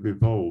you have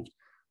evolved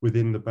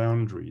within the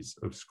boundaries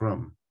of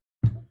Scrum.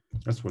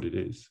 That's what it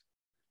is.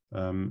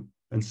 And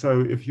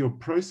so if your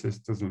process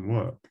doesn't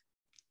work,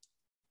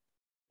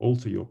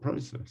 alter your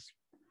process.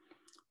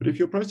 But if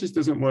your process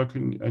doesn't work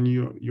and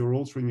you're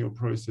altering your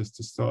process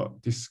to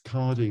start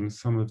discarding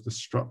some of the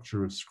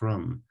structure of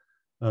Scrum,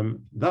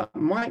 that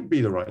might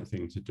be the right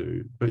thing to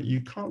do, but you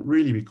can't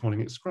really be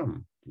calling it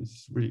Scrum.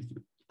 It's really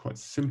quite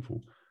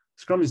simple.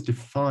 Scrum is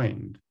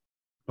defined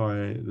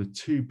by the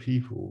two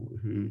people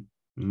who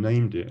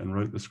named it and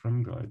wrote the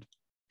Scrum Guide.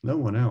 No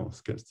one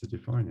else gets to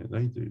define it.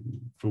 They do,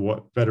 for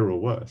what, better or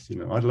worse. You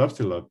know, I'd love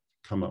to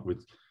come up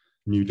with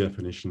new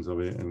definitions of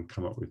it and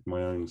come up with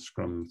my own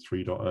Scrum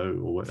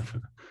 3.0 or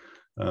whatever.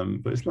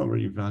 But it's not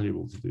really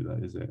valuable to do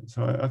that, is it?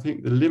 So I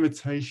think the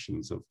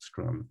limitations of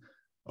Scrum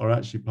are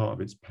actually part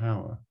of its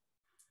power.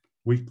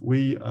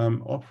 We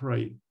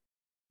operate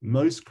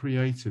most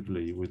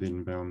creatively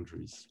within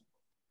boundaries.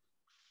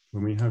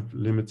 When we have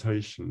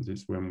limitations,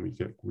 it's when we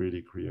get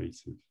really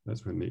creative.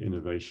 That's when the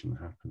innovation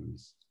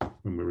happens,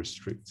 when we're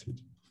restricted,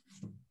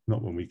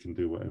 not when we can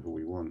do whatever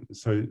we want.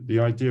 So the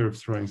idea of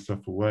throwing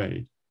stuff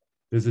away,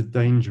 there's a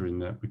danger in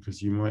that,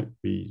 because you might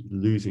be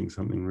losing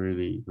something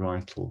really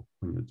vital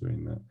when you're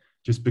doing that,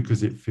 just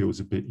because it feels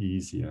a bit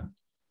easier.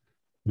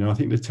 You know, I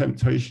think the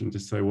temptation to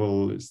say,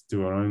 well, let's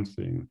do our own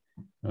thing,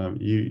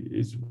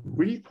 it's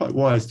really quite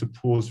wise to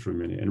pause for a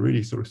minute and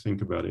really sort of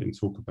think about it and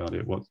talk about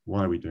it.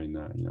 Why are we doing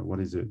that? You know, what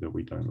is it that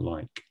we don't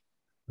like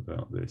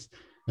about this?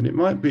 And it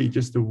might be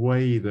just a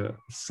way that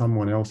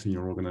someone else in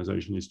your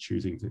organization is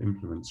choosing to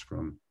implement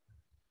Scrum.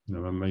 You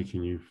know, I'm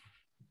making you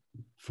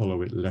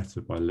follow it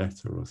letter by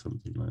letter or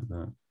something like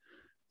that.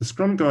 The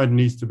Scrum Guide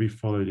needs to be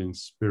followed in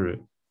spirit.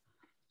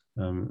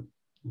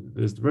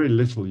 There's very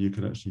little you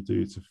can actually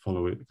do to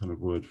follow it kind of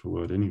word for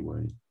word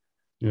anyway.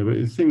 You know,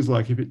 but things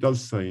like, if it does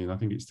say, and I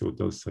think it still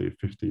does say, a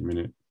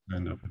 15-minute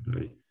stand-up a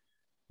day,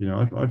 you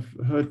know, I've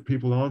heard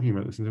people arguing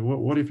about this and say,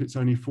 what if it's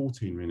only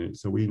 14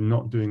 minutes? Are we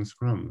not doing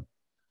Scrum?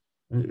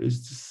 And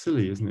it's just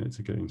silly, isn't it,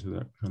 to get into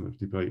that kind of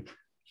debate.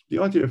 The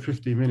idea of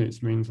 50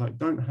 minutes means, like,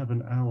 don't have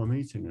an hour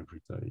meeting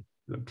every day.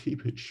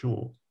 Keep it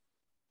short.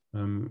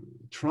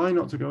 Try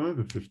not to go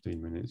over 15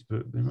 minutes,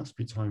 but there must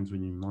be times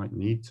when you might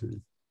need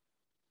to.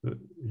 But,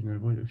 you know,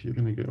 if you're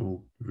going to get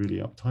all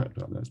really uptight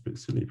about that, it's a bit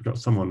silly. If you've got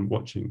someone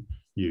watching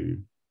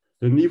you,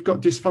 then you've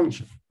got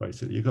dysfunction,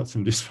 basically. You've got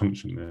some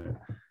dysfunction there,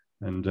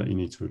 and you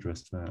need to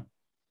address that.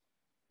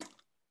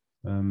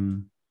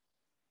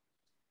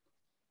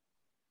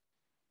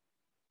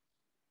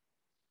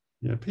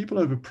 Yeah, people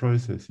over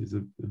process is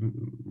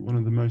one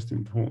of the most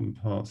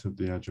important parts of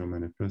the Agile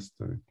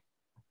Manifesto.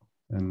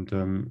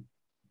 And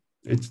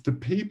it's the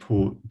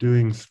people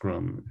doing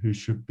Scrum who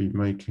should be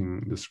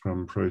making the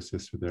Scrum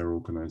process for their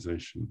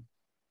organization,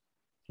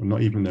 or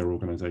not even their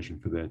organization,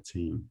 for their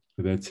team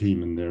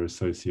and their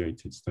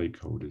associated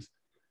stakeholders.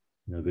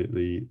 You know,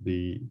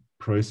 the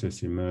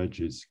process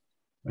emerges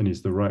and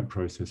is the right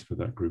process for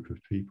that group of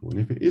people.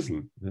 And if it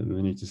isn't, then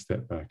they need to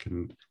step back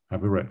and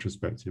have a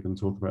retrospective and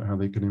talk about how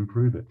they can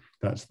improve it.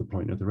 That's the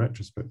point of the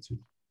retrospective,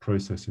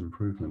 process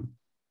improvement.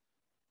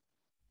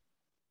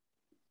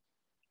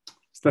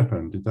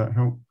 Stefan, did that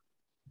help?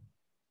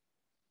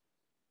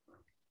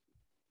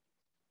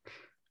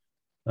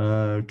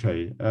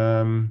 Okay.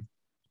 There's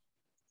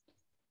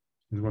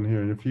one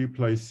here. In a few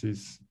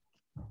places,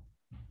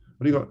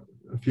 what do you got?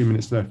 A few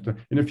minutes left.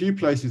 In a few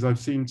places, I've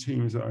seen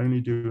teams that only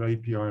do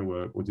API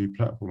work or do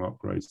platform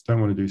upgrades, don't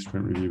want to do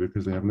sprint review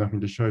because they have nothing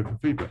to show for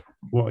feedback.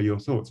 What are your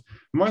thoughts?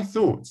 My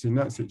thoughts in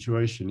that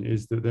situation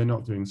is that they're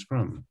not doing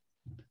Scrum,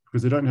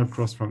 because they don't have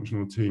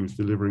cross-functional teams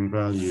delivering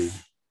value.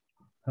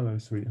 Hello,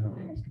 sweetheart.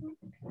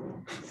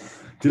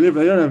 They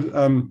don't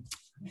have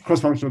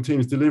cross-functional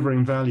teams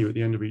delivering value at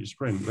the end of each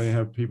sprint. They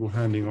have people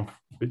handing off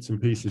bits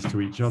and pieces to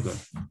each other.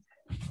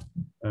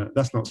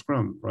 That's not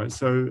Scrum, right?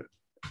 So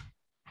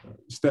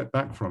step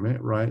back from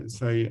it, right?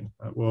 Say,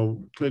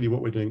 well, clearly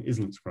what we're doing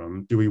isn't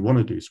Scrum. Do we want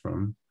to do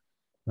Scrum?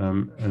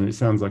 And it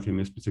sounds like in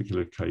this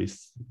particular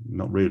case,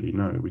 not really,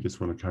 no. We just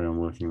want to carry on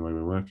working the way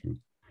we're working.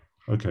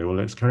 Okay, well,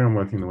 let's carry on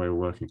working the way we're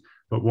working.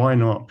 But why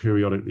not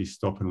periodically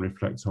stop and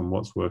reflect on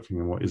what's working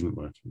and what isn't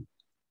working?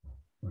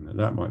 And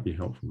that might be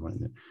helpful,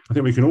 mightn't it? I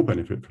think we can all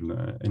benefit from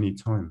that at any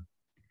time.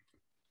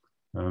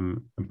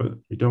 But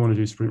you don't want to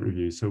do sprint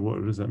reviews. So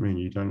what does that mean?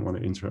 You don't want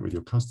to interact with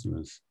your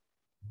customers.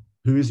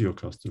 Who is your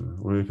customer?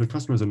 Or if a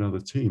customer is another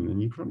team, then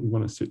you probably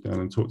want to sit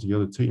down and talk to the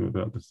other team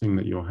about the thing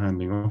that you're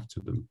handing off to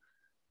them,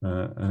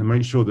 and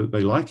make sure that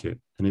they like it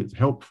and it's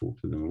helpful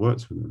for them,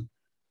 works for them,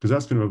 because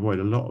that's going to avoid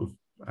a lot of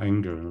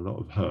anger and a lot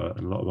of hurt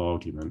and a lot of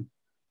argument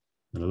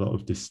and a lot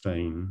of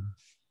disdain.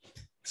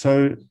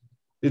 So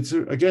it's,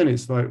 again,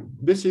 it's like,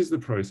 this is the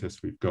process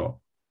we've got.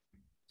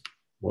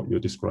 What you're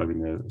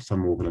describing there,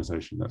 some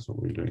organization, that's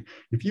what we're doing.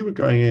 If you were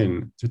going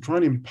in to try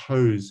and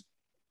impose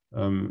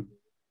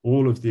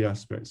all of the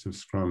aspects of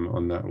Scrum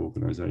on that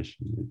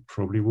organization, it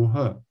probably will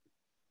hurt.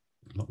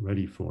 Not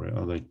ready for it,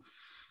 are they?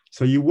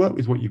 So you work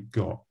with what you've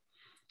got.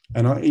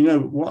 And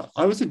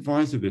I was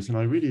advised of this, and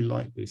I really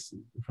like this.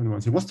 A friend of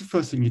mine said, what's the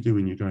first thing you do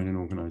when you go in an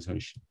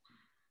organization?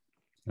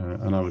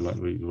 And I would like,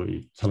 what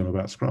you tell them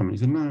about Scrum? He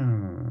said,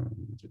 no.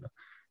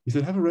 He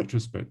said, have a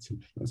retrospective.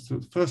 That's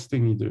the first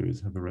thing you do,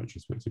 is have a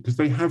retrospective, because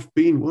they have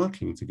been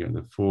working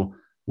together for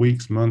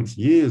weeks, months,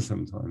 years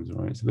sometimes,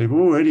 right? So they've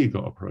already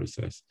got a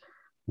process.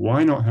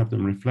 Why not have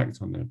them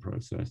reflect on their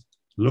process,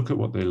 look at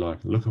what they like,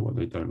 look at what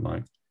they don't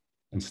like,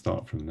 and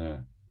start from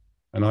there?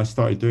 And I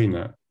started doing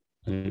that,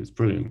 and it's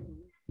brilliant.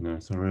 You know,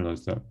 so I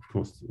realized that,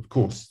 of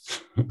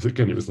course,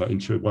 again, it was like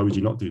intuitive. Why would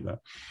you not do that?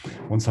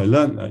 Once I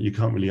learned that, you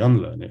can't really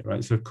unlearn it,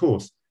 right? So of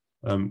course,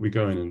 we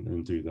go in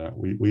and do that.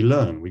 We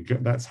learn.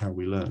 That's how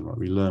we learn, right?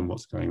 We learn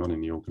what's going on in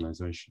the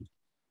organization.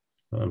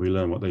 We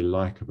learn what they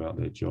like about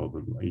their job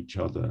and each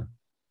other,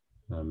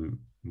 and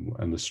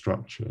the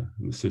structure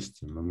and the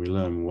system. And we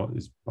learn what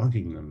is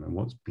bugging them and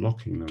what's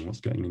blocking them,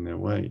 what's getting in their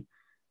way.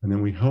 And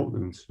then we help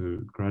them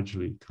to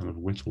gradually kind of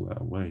whittle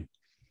that away,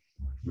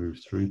 move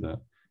through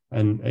that.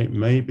 And it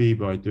may be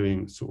by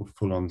doing sort of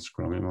full-on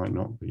Scrum, it might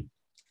not be.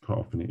 Quite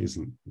often it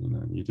isn't. You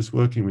know, you're just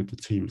working with the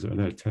teams that are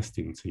there,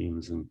 testing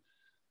teams and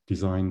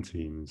design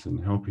teams,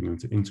 and helping them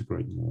to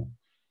integrate more.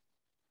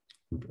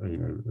 You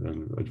know,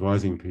 and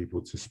advising people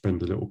to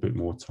spend a little bit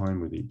more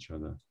time with each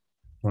other.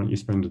 Why don't you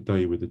spend a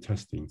day with the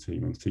testing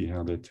team and see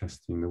how they're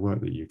testing the work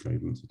that you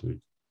gave them to do?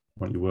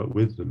 Why don't you work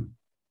with them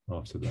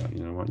after that?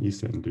 You know, why don't you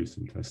sit and do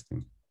some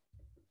testing?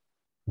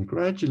 And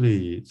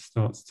gradually it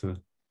starts to,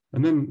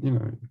 and then, you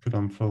know, it could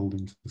unfold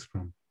into the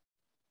Scrum.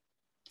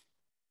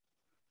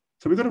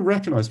 So we've got to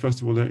recognize,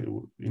 first of all, that,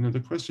 you know, the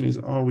question is,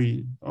 are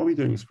we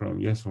doing Scrum,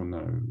 yes or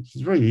no?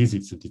 It's very easy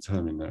to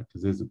determine that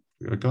because there's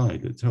a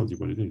guide that tells you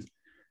what it is.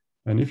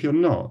 And if you're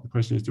not, the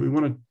question is, do we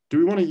want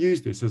to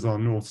use this as our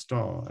North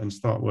Star and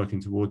start working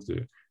towards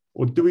it?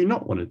 Or do we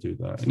not want to do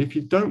that? And if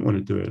you don't want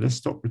to do it, let's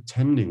stop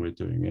pretending we're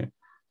doing it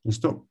and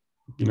stop,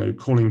 you know,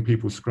 calling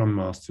people Scrum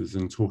Masters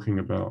and talking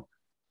about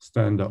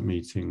stand-up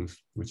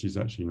meetings, which is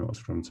actually not a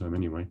Scrum term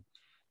anyway,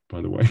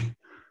 by the way.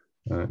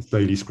 It's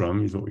daily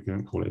Scrum is what we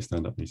can call it, a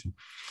stand-up meeting.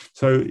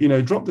 So, you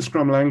know, drop the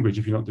Scrum language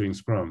if you're not doing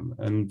Scrum,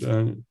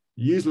 and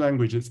use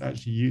language that's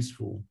actually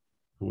useful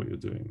for what you're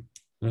doing,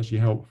 and actually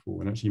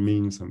helpful, and actually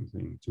means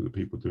something to the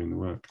people doing the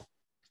work.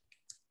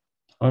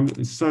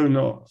 I'm so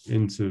not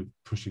into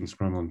pushing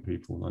Scrum on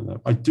people like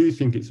that. I do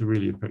think it's a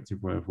really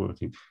effective way of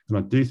working, and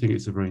I do think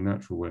it's a very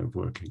natural way of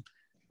working.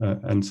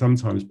 And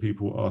sometimes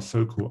people are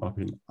so caught up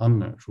in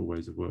unnatural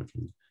ways of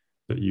working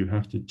that you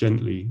have to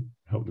gently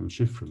help them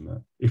shift from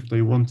that if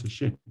they want to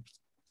shift.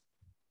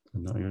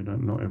 And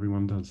not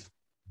everyone does.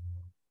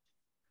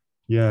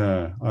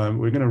 Yeah,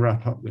 we're going to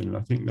wrap up then.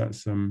 I think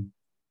that's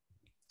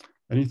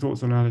any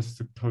thoughts on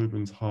Alistair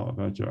Coburn's Heart of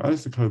Agile?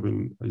 Alistair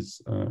Coburn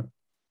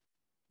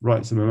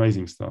writes some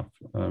amazing stuff.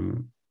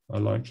 I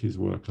like his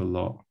work a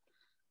lot.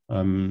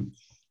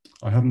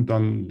 I haven't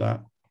done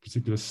that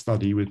particular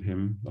study with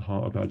him, The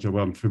Heart of Agile.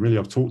 Well, I'm familiar,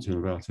 I've talked to him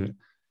about it.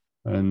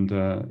 And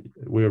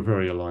we're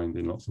very aligned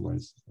in lots of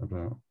ways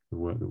about the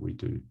work that we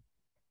do.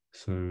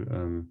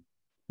 So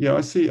yeah,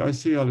 I see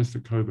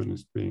Alistair Coburn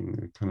as being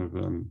a kind of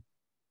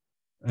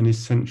an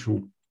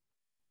essential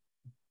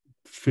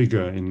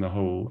figure in the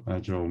whole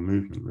Agile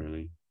movement,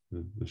 really,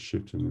 the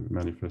shift in the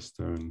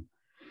manifesto.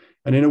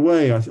 And in a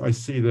way, I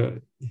see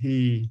that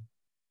he,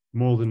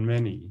 more than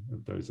many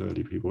of those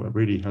early people,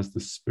 really has the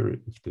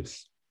spirit of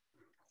this.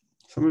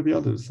 Some of the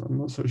others, I'm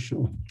not so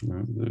sure. You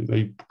know,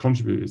 they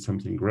contributed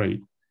something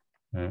great,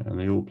 and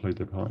they all played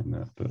their part in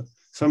that. But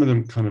some of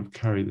them kind of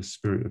carry the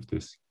spirit of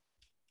this.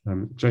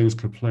 James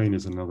Kaplane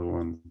is another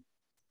one.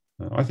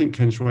 I think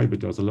Ken Schwaber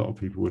does. A lot of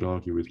people would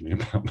argue with me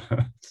about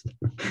that.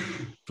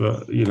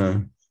 But, you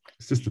know,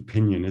 it's just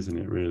opinion, isn't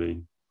it,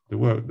 really? The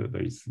work that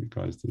these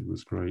guys did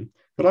was great.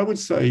 But I would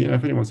say, you know,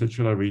 if anyone said,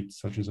 should I read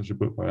such and such a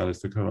book by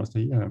Alistair Coburn, I'd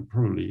say, yeah,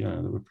 probably, yeah,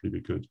 that would probably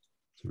be good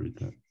to read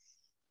that.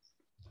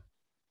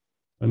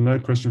 And no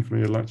question for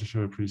me, I'd like to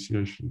show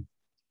appreciation.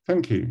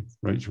 Thank you,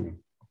 Rachel.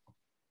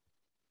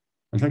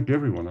 And thank you,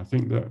 everyone. I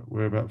think that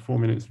we're about 4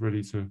 minutes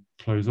ready to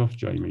close off,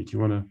 Jamie. Do you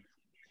want to?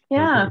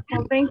 Yeah,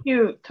 well, thank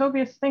you.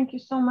 Tobias, thank you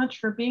so much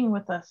for being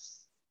with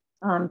us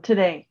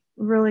today.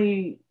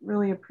 Really,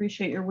 really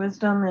appreciate your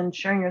wisdom and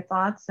sharing your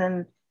thoughts.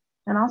 And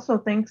also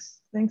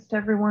thanks to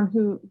everyone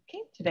who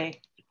came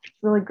today. It's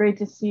really great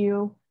to see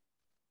you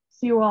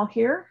all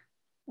here.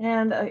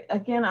 And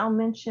again, I'll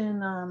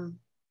mention,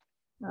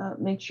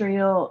 make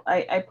sure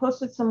I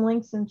posted some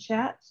links in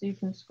chat, so you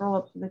can scroll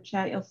up to the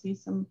chat. You'll see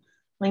some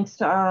links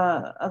to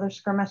other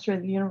Scrum Master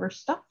of the Universe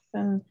stuff.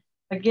 And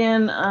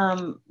again,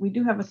 we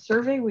do have a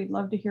survey. We'd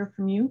love to hear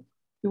from you.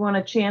 If you want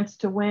a chance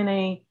to win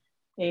a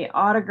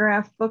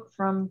autographed book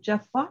from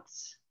Jeff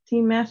Fox,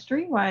 Team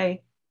Mastery,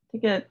 why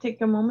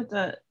take a moment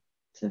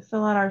to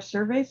fill out our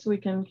survey so we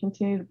can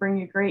continue to bring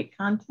you great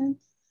content.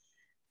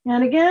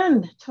 And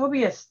again,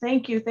 Tobias,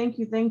 thank you.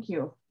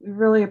 We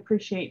really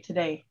appreciate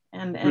today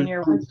and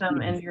your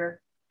wisdom and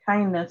your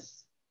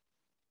kindness.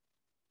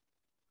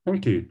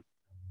 Thank you.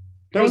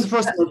 That was the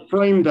first time I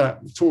framed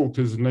that talk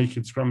as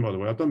naked Scrum, by the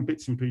way. I've done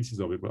bits and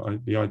pieces of it,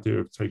 but the idea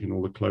of taking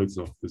all the clothes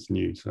off was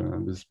new. So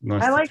it was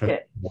nice. I like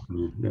it.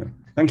 Yeah.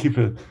 Thank you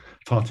for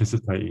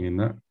participating in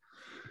that.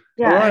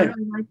 Yeah, all right. I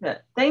really like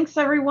it. Thanks,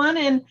 everyone.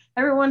 And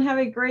everyone have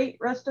a great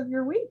rest of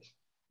your week.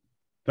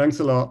 Thanks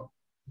a lot.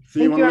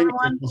 See you on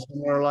LinkedIn or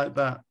somewhere like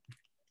that.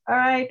 All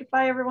right.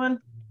 Bye,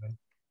 everyone.